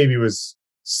I maybe was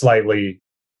slightly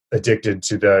addicted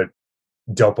to the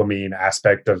dopamine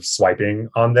aspect of swiping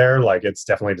on there. Like it's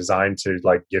definitely designed to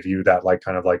like give you that like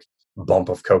kind of like bump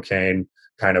of cocaine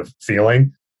kind of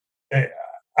feeling.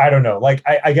 I don't know. Like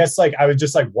I guess like I was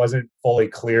just like wasn't fully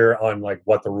clear on like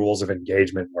what the rules of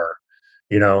engagement were,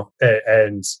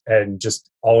 and just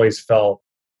always felt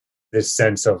this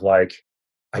sense of like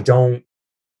I don't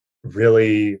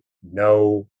really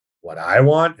know what I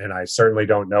want, and I certainly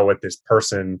don't know what this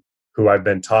person who I've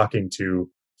been talking to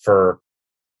for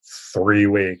 3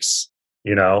 weeks,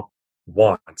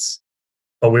 wants.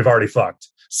 But we've already fucked.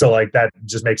 So like that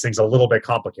just makes things a little bit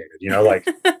complicated, like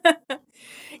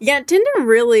Yeah, Tinder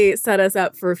really set us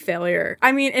up for failure.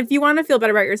 I mean, if you want to feel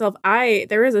better about yourself,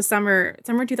 there was a summer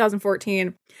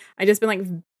 2014. I just been like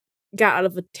got out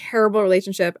of a terrible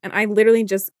relationship, and I literally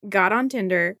just got on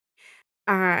Tinder,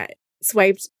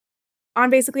 swiped on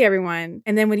basically everyone,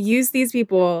 and then would use these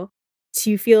people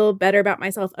to feel better about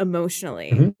myself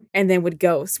emotionally, and then would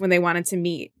ghost when they wanted to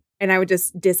meet, and I would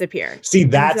just disappear. See,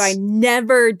 so I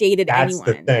never dated anyone.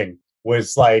 That's the thing.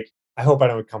 Was like, I hope I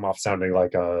don't come off sounding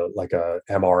like a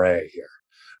MRA here.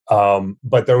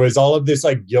 But there was all of this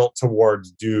like guilt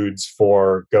towards dudes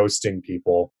for ghosting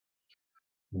people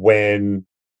when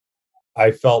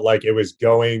I felt like it was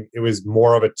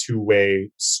more of a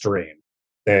two-way stream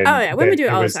than women do it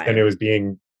all the time. than it was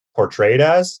being portrayed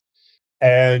as.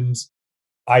 And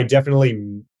I definitely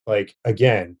like,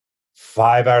 again,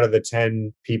 5 out of the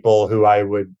 10 people who I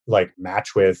would like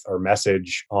match with or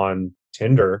message on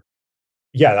Tinder,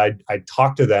 yeah, I'd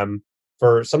talk to them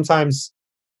for sometimes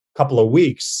a couple of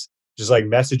weeks, just like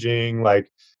messaging,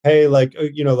 like, hey, like,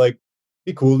 like,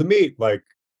 be cool to meet. Like,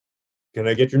 can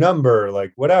I get your number?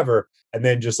 Like, whatever. And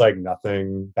then just like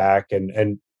nothing back.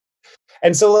 And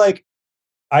so like,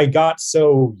 I got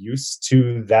so used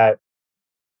to that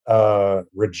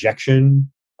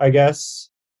rejection, I guess,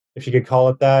 if you could call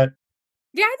it that.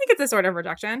 Yeah, I think it's a sort of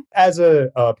rejection. As a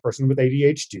person with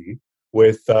ADHD,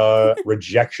 with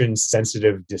rejection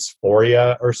sensitive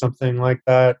dysphoria or something like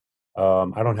that.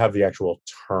 I don't have the actual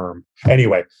term.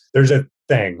 Anyway, there's a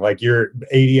thing like your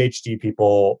ADHD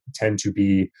people tend to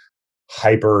be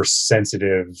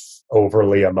hypersensitive,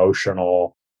 overly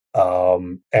emotional,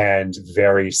 and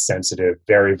very sensitive,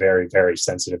 very, very, very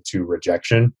sensitive to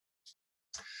rejection.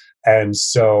 And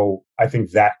so I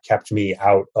think that kept me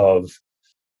out of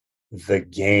the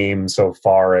game so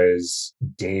far as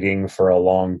dating for a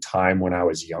long time when I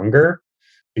was younger,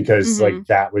 because like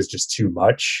that was just too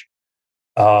much.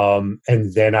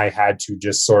 And then I had to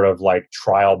just sort of like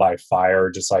trial by fire,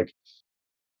 just like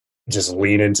just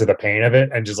lean into the pain of it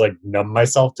and just like numb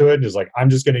myself to it. Just like, I'm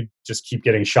just going to just keep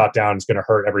getting shot down. It's going to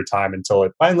hurt every time until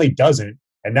it finally doesn't.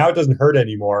 And now it doesn't hurt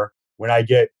anymore when I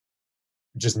get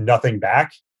just nothing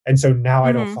back. And so now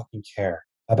I don't fucking care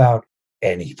about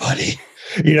anybody,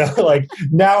 like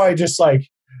now I just like,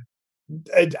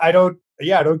 I don't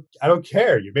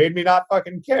care. You made me not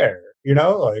fucking care,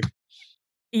 like.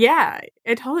 Yeah,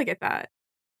 I totally get that.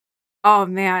 Oh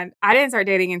man, I didn't start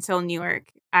dating until New York.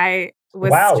 I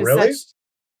was just really?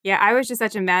 I was just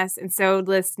such a mess. And so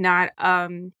let's not, I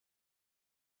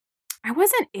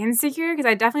wasn't insecure because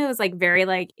I definitely was like very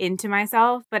like into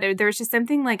myself, but there was just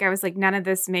something like I was like, none of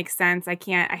this makes sense. I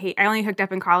only hooked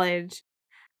up in college.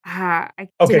 I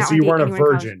Okay, did not so wanna you date weren't a anyone in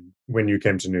college. virgin when you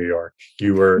came to New York.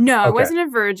 You were No, I okay. wasn't a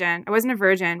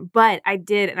virgin. But I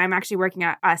did, and I'm actually working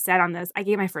a set on this. I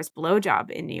gave my first blowjob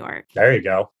in New York. There you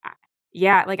go.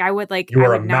 Yeah, like I would like. You I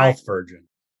were would a not, mouth virgin.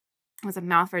 I was a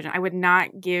mouth virgin. I would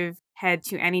not give head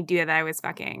to any dude that I was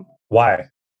fucking. Why?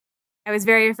 I was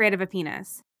very afraid of a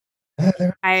penis.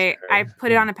 I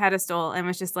put it on a pedestal and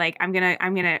was just like, I'm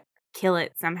gonna kill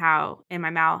it somehow in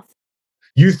my mouth.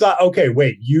 You thought, okay,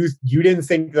 wait, you didn't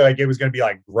think that like it was going to be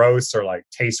like gross or like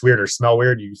taste weird or smell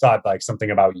weird. You thought like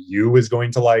something about you was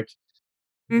going to like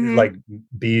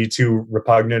be too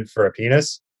repugnant for a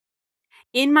penis.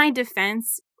 In my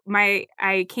defense,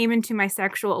 I came into my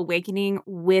sexual awakening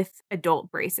with adult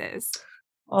braces.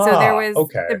 So there was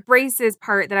the braces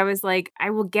part that I was like, I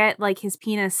will get like his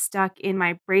penis stuck in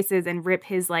my braces and rip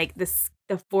his like the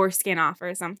foreskin off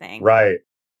or something. Right.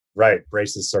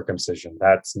 Braces circumcision.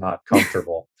 That's not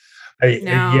comfortable.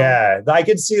 No. Yeah, I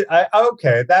can see.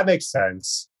 Okay, that makes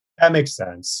sense.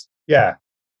 Yeah,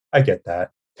 I get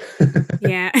that.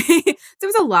 Yeah. So it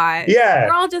was a lot. Yeah.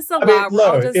 We're all just a lot. We're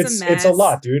all just a mess. It's a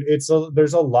lot, dude.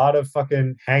 There's a lot of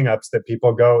fucking hangups that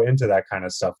people go into that kind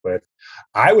of stuff with.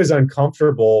 I was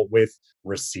uncomfortable with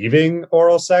receiving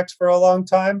oral sex for a long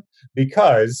time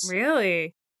because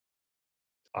really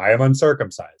I am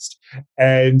uncircumcised.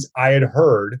 And I had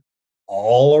heard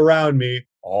all around me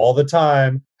all the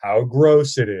time how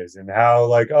gross it is and how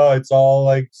like, oh, it's all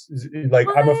like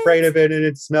what? I'm afraid of it and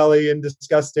it's smelly and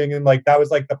disgusting. And like, that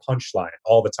was like the punchline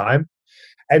all the time.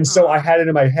 And so I had it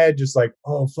in my head, just like,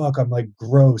 oh, fuck, I'm like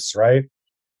gross, right?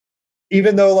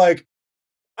 Even though like,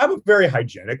 I'm a very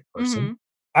hygienic person.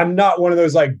 I'm not one of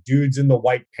those like dudes in the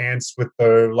white pants with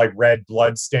the like red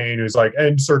blood stain who's like,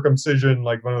 and circumcision,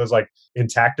 like one of those like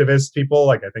intactivist people.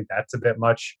 Like, I think that's a bit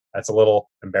much. That's a little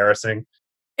embarrassing.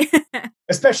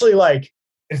 Especially like,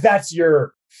 if that's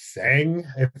your thing,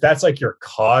 if that's like your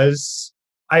cause,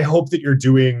 I hope that you're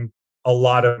doing a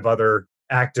lot of other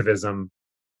activism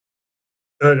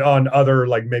on other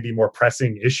like maybe more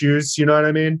pressing issues. You know what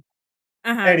I mean?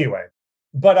 Anyway.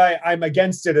 But I'm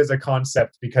against it as a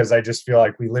concept because I just feel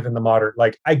like we live in the modern,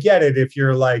 like, I get it if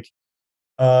you're like,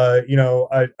 a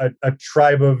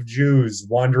tribe of Jews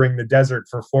wandering the desert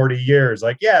for 40 years.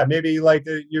 Like, yeah, maybe like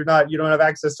you don't have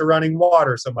access to running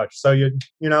water so much. So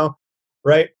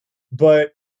right.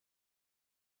 But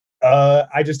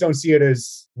I just don't see it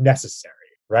as necessary.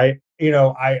 Right.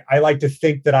 I like to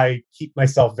think that I keep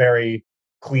myself very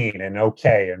clean and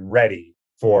okay and ready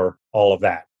for all of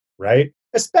that. Right.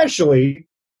 Especially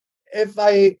if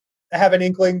I have an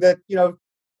inkling that,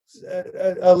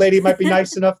 a lady might be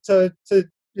nice enough to put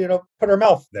her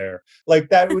mouth there. Like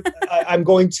that, I'm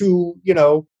going to,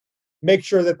 make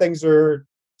sure that things are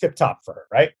tip top for her.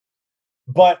 Right.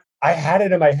 But I had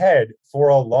it in my head for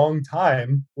a long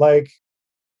time. Like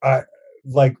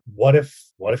what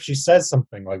if she says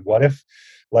something? What if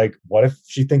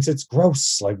she thinks it's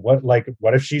gross?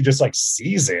 What if she just like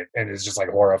sees it and is just like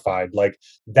horrified? Like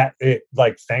that,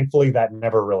 thankfully that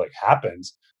never really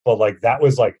happens. But like, that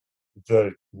was like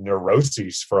the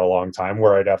neuroses for a long time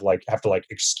where I'd have to like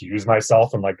excuse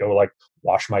myself and like go like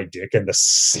wash my dick in the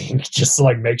sink just to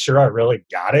like make sure I really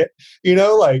got it,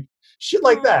 like shit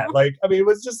like that. Like, I mean, it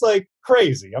was just like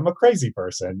crazy. I'm a crazy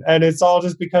person. And it's all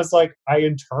just because like I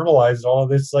internalized all of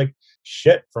this like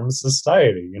shit from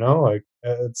society, like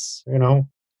it's, we're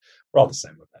all the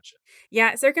same with that shit.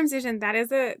 Yeah. Circumcision. That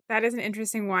is an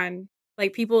interesting one.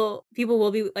 Like people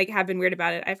will be like, have been weird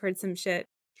about it. I've heard some shit.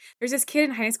 There's this kid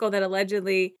in high school that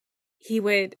allegedly he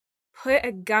would put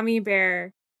a gummy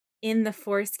bear in the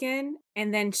foreskin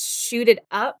and then shoot it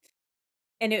up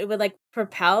and it would like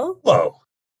propel. Whoa.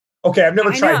 Okay, I've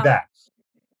never tried that.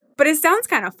 But it sounds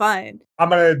kind of fun. I'm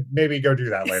going to maybe go do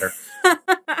that later.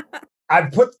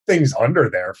 I've put things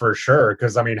under there for sure,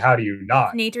 because I mean, how do you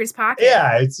not? Nature's pocket.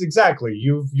 Yeah, it's exactly.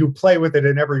 You play with it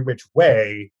in every which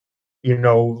way,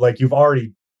 like you've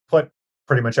already put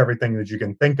pretty much everything that you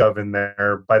can think of in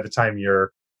there by the time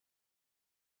you're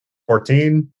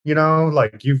 14, you know,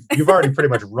 like you've already pretty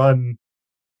much run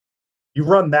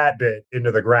that bit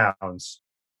into the grounds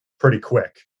pretty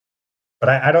quick. But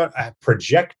I don't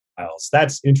projectiles.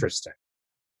 That's interesting.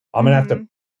 I'm gonna have to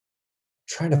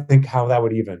try to think how that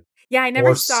would even Yeah, I never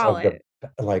force saw of the it.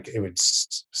 like it would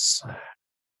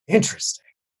interesting.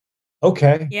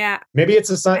 Okay. Yeah. Maybe it's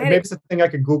maybe to, it's a thing I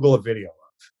could Google a video of.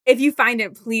 if you find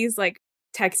it, please like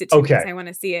text it to me because I want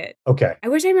to see it. Okay. I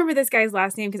wish I remember this guy's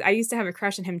last name because I used to have a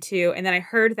crush on him too. And then I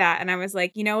heard that and I was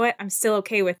like, you know what? I'm still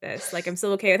okay with this. Like, I'm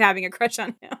still okay with having a crush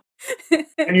on him.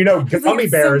 And you know, gummy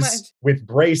bears so with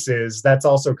braces, that's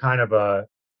also kind of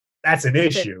that's an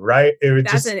issue, right? It would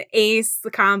that's an ace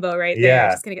combo right there.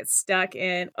 Just gonna get stuck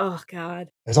in. Oh God.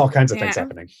 There's all kinds of things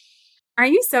happening. Are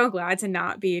you so glad to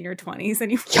not be in your 20s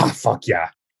anymore? Yeah, fuck yeah.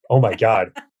 Oh my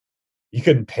God. You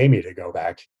couldn't pay me to go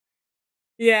back.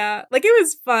 Yeah, like it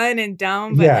was fun and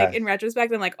dumb, but like in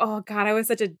retrospect, I'm like, oh God, I was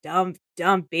such a dumb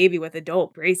baby with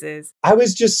adult braces. I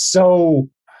was just so,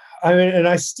 I mean, and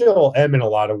I still am in a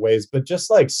lot of ways, but just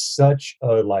like such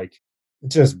a like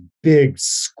just big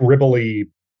scribbly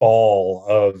ball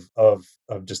of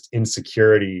just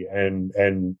insecurity and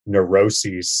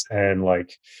neuroses and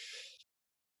like,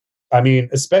 I mean,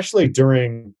 especially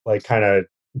during like kind of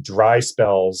dry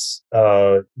spells,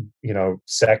 you know,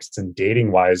 sex and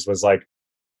dating wise was like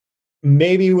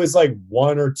maybe it was like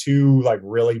one or two like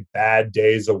really bad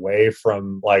days away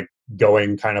from like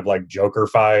going kind of like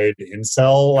Joker-fied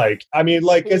incel. Like, I mean,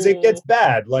 like, as it gets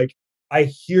bad, like I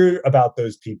hear about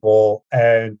those people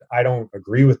and I don't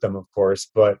agree with them, of course,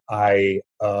 but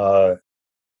part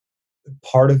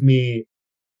of me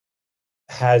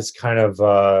has kind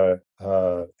of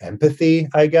empathy,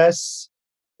 I guess,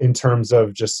 in terms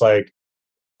of just like,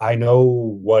 I know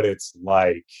what it's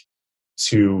like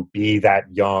to be that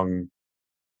young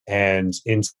and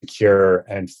insecure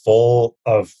and full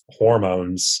of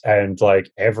hormones and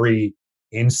like every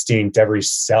instinct, every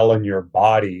cell in your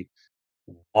body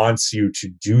wants you to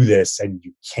do this and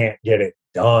you can't get it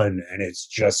done. And it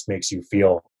just makes you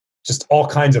feel just all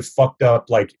kinds of fucked up,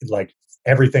 like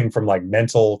everything from like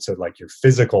mental to like your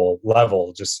physical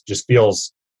level just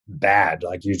feels bad.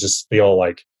 Like you just feel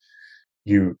like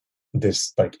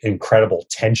this like incredible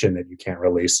tension that you can't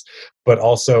release, but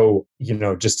also, you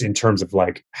know, just in terms of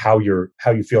like how you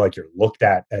feel like you're looked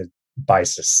at by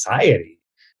society,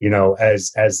 you know,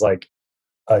 as like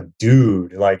a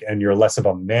dude, like, and you're less of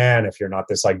a man if you're not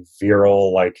this like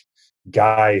virile like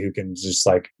guy who can just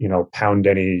like, you know, pound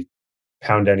any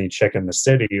chick in the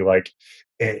city. Like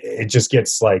it just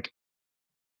gets like,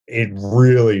 it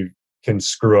really can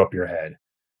screw up your head,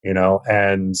 you know.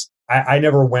 And I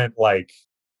never went like,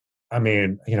 I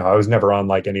mean, you know, I was never on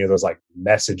like any of those like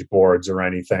message boards or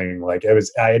anything. Like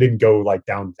I didn't go like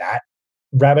down that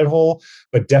rabbit hole,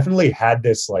 but definitely had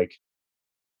this like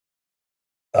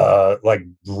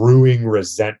brewing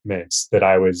resentments that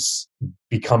I was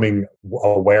becoming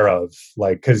aware of.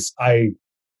 Like, cause you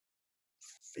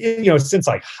know, since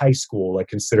like high school, I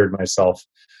considered myself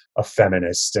a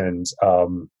feminist and,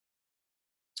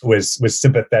 was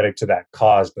sympathetic to that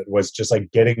cause, but was just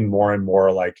like getting more and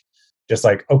more like, just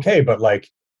like, okay, but like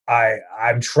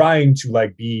I'm trying to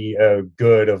like be a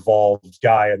good evolved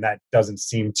guy and that doesn't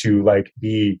seem to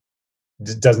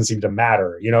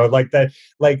matter, you know, like that,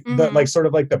 like the like sort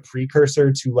of like the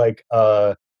precursor to like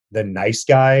the nice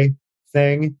guy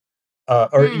thing,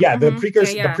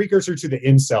 the precursor to the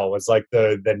incel was like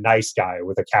the nice guy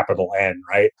with a capital N,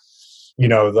 right? You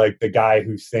know, like the guy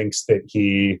who thinks that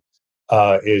he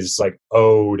is like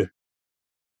owed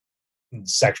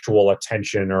sexual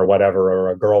attention or whatever, or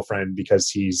a girlfriend because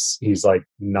he's like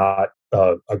not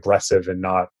aggressive and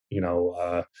not, you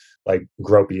know, like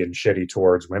gropey and shitty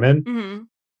towards women.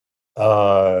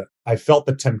 I felt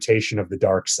the temptation of the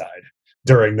dark side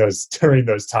during those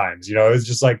times. You know, it was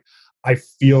just like I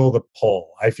feel the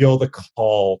pull, I feel the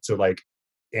call to like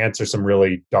answer some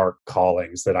really dark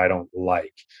callings that I don't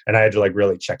like, and I had to like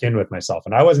really check in with myself.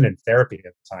 And I wasn't in therapy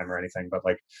at the time or anything, but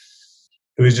like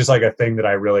it was just like a thing that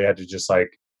I really had to just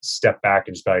like step back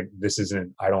and just be like, this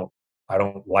isn't, I don't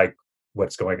like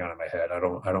what's going on in my head. I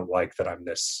don't like that I'm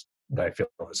this, that I feel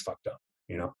is fucked up,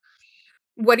 you know?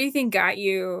 What do you think got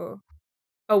you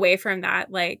away from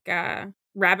that like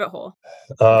rabbit hole?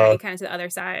 Got you kind of to the other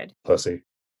side? Pussy.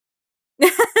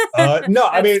 No,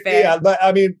 I mean, fair. Yeah, but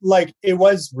I mean, like it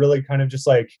was really kind of just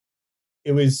like,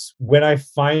 it was when I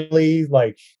finally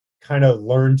like kind of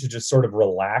learned to just sort of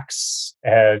relax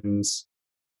and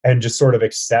just sort of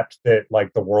accept that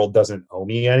like the world doesn't owe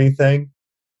me anything.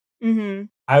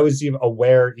 I was even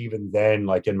aware even then,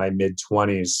 like in my mid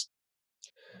 20s,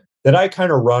 that I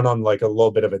kind of run on like a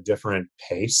little bit of a different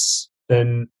pace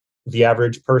than the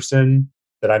average person,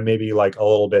 that I'm maybe like a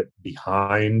little bit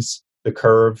behind the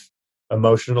curve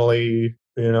emotionally,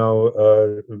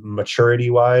 maturity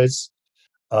wise.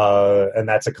 And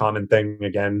that's a common thing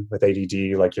again with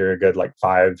ADD. Like you're a good like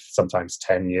 5, sometimes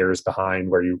 10 years behind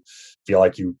where you feel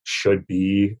like you should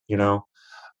be, and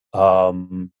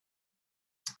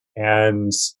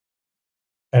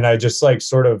I just like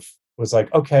sort of was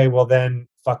like, okay, well then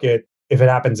fuck it. If it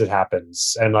happens, it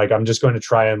happens. And like, I'm just going to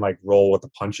try and like roll with the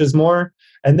punches more.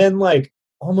 And then like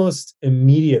almost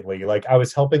immediately, like I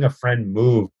was helping a friend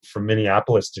move from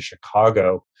Minneapolis to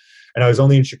Chicago. And I was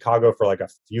only in Chicago for like a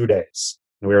few days.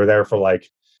 And we were there for like,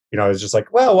 I was just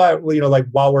like, well, why, like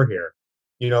while we're here,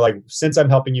 like since I'm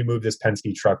helping you move this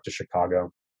Penske truck to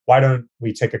Chicago, why don't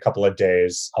we take a couple of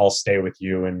days? I'll stay with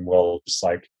you and we'll just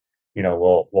like,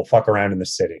 we'll fuck around in the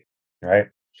city. Right.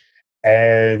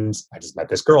 And I just met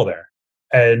this girl there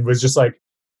and was just like,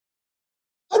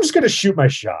 I'm just going to shoot my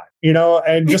shot,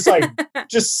 and just like,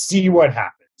 just see what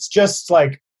happens. Just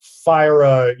like fire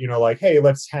a, like, hey,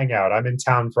 let's hang out. I'm in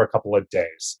town for a couple of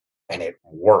days. And it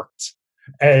worked.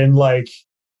 And like,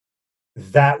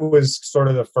 that was sort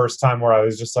of the first time where I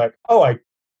was just like, oh,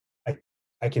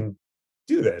 I can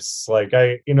do this. Like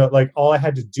like all I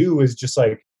had to do is just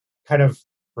like kind of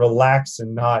relax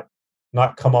and not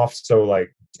come off so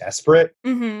like desperate,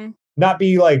 not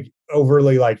be like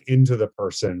overly like into the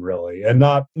person really, and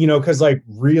not because like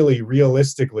really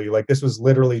realistically, like this was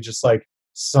literally just like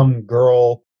some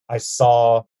girl I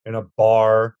saw in a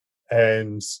bar,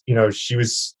 and she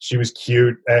was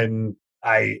cute, and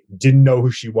I didn't know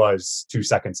who she was 2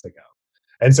 seconds ago.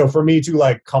 And so for me to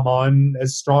like come on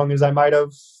as strong as I might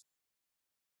have,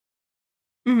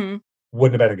 wouldn't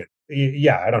have been a good.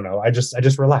 Yeah, I don't know. I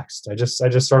just relaxed. I just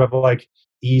sort of like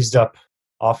eased up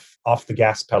off the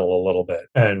gas pedal a little bit,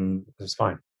 and it was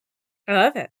fine. I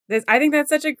love it. I think that's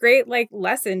such a great like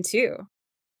lesson too.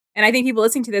 And I think people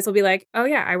listening to this will be like, oh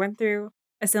yeah, I went through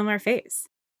a similar phase.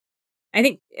 I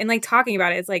think, and like talking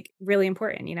about it is like really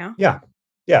important, Yeah.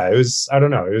 It was, I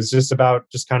don't know. It was just about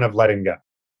just kind of letting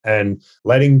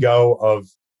go of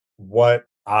what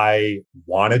I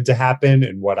wanted to happen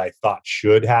and what I thought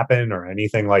should happen or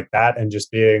anything like that. And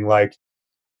just being like,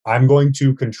 I'm going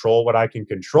to control what I can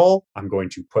control. I'm going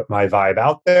to put my vibe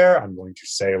out there. I'm going to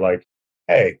say like,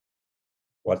 hey,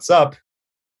 what's up?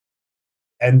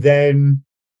 And then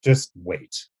just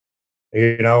wait,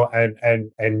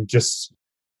 and just,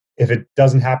 if it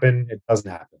doesn't happen, it doesn't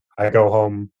happen. I go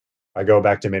home, I go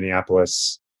back to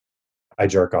Minneapolis, I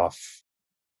jerk off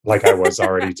like I was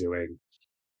already doing.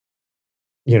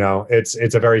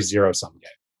 It's a very zero sum game.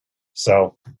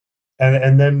 So,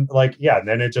 and then like, yeah, and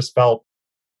then it just felt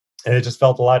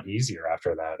a lot easier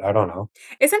after that. I don't know.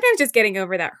 It's sometimes just getting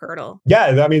over that hurdle.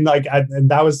 Yeah. I mean, like,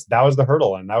 and that was the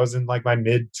hurdle. And I was in like my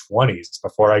mid-20s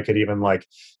before I could even like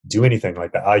do anything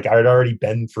like that. Like I'd already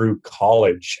been through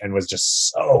college and was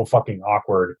just so fucking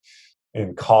awkward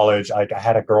in college. Like I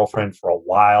had a girlfriend for a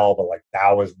while, but like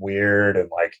that was weird.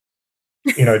 And like,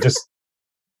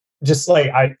 just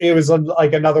like it was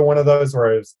like another one of those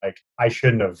where it's like, I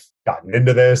shouldn't have gotten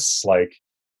into this. Like,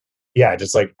 yeah,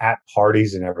 just like at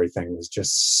parties and everything was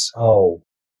just so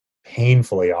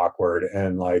painfully awkward.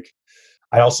 And like,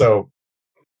 I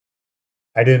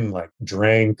didn't like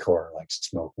drink or like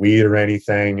smoke weed or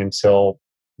anything until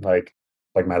like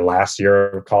my last year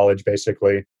of college,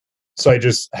 basically. So I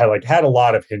just had a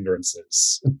lot of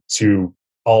hindrances to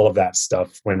all of that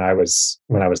stuff when I was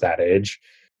that age.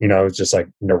 It's just like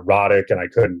neurotic, and I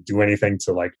couldn't do anything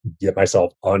to like get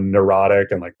myself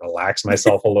unneurotic and like relax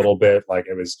myself a little bit. Like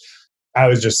I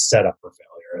was just set up for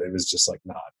failure. It was just like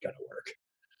not gonna work.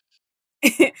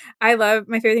 I love,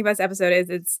 my favorite thing about this episode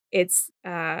is it's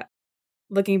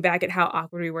looking back at how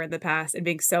awkward we were in the past and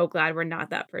being so glad we're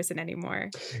not that person anymore.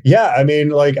 Yeah, I mean,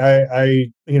 like I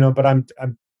but I'm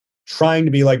trying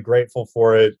to be like grateful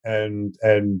for it and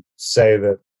say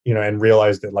that, and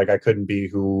realize that like I couldn't be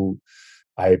who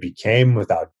I became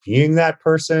without being that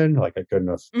person. Like I couldn't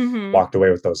have walked away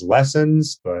with those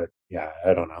lessons, but yeah,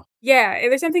 I don't know. Yeah,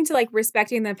 there's something to like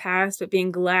respecting the past, but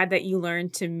being glad that you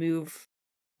learned to move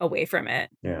away from it.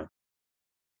 Yeah.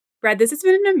 Brad, this has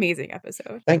been an amazing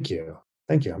episode. Thank you.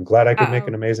 I'm glad I could make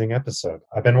an amazing episode.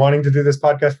 I've been wanting to do this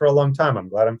podcast for a long time. I'm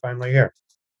glad I'm finally here.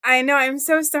 I know. I'm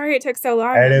so sorry it took so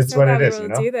long. It is what it is.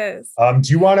 Do this. Do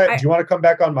you want to come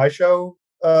back on my show?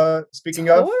 Speaking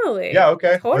of, totally. Yeah.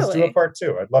 Okay. Totally. Let's do a part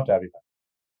 2. I'd love to have you back.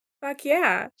 Fuck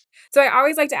yeah. So I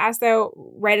always like to ask though,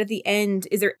 right at the end,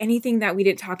 is there anything that we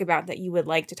didn't talk about that you would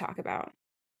like to talk about?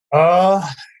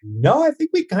 No, I think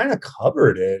we kind of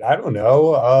covered it. I don't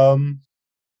know.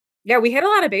 Yeah, we hit a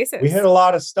lot of bases. We hit a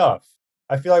lot of stuff.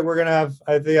 I feel like we're gonna have.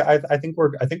 I think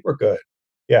we're good.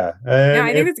 Yeah. And No,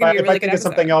 I think it's gonna be a really if I good think of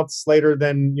something episode. else later,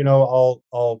 then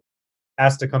I'll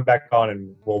ask to come back on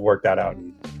and we'll work that out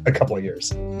in a couple of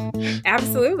years.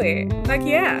 Absolutely. Heck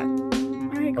yeah. All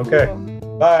right, cool. Okay.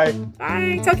 Bye.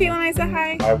 Bye. Tell Caitlin I said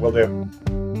hi. I will do.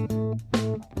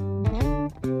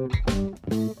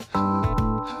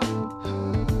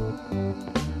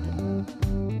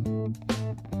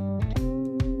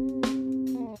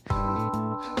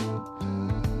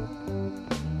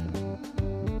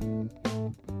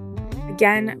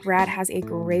 Again, Brad has a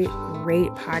great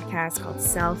podcast called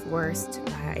Self-Worst.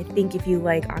 I think if you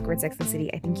like Awkward Sex and the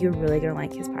City, I think you're really going to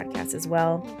like his podcast as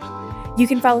well. You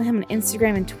can follow him on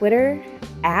Instagram and Twitter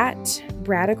at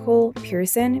Bradical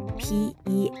Pearson, Pearson,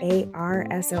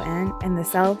 and the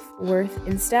Self-Worth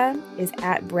Insta is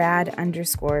at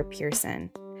Brad_Pearson.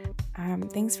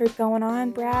 Thanks for going on,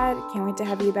 Brad. Can't wait to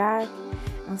have you back.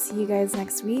 I'll see you guys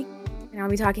next week. And I'll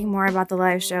be talking more about the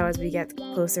live show as we get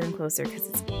closer and closer because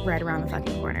it's right around the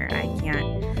fucking corner. I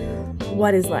can't.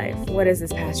 What is life? What has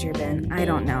this past year been? I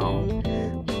don't know.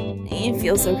 It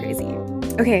feels so crazy.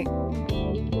 Okay. Bye.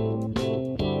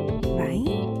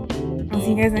 I'll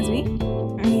see you guys next week.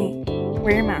 Okay.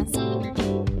 Wear your mask.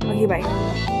 Okay,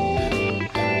 bye.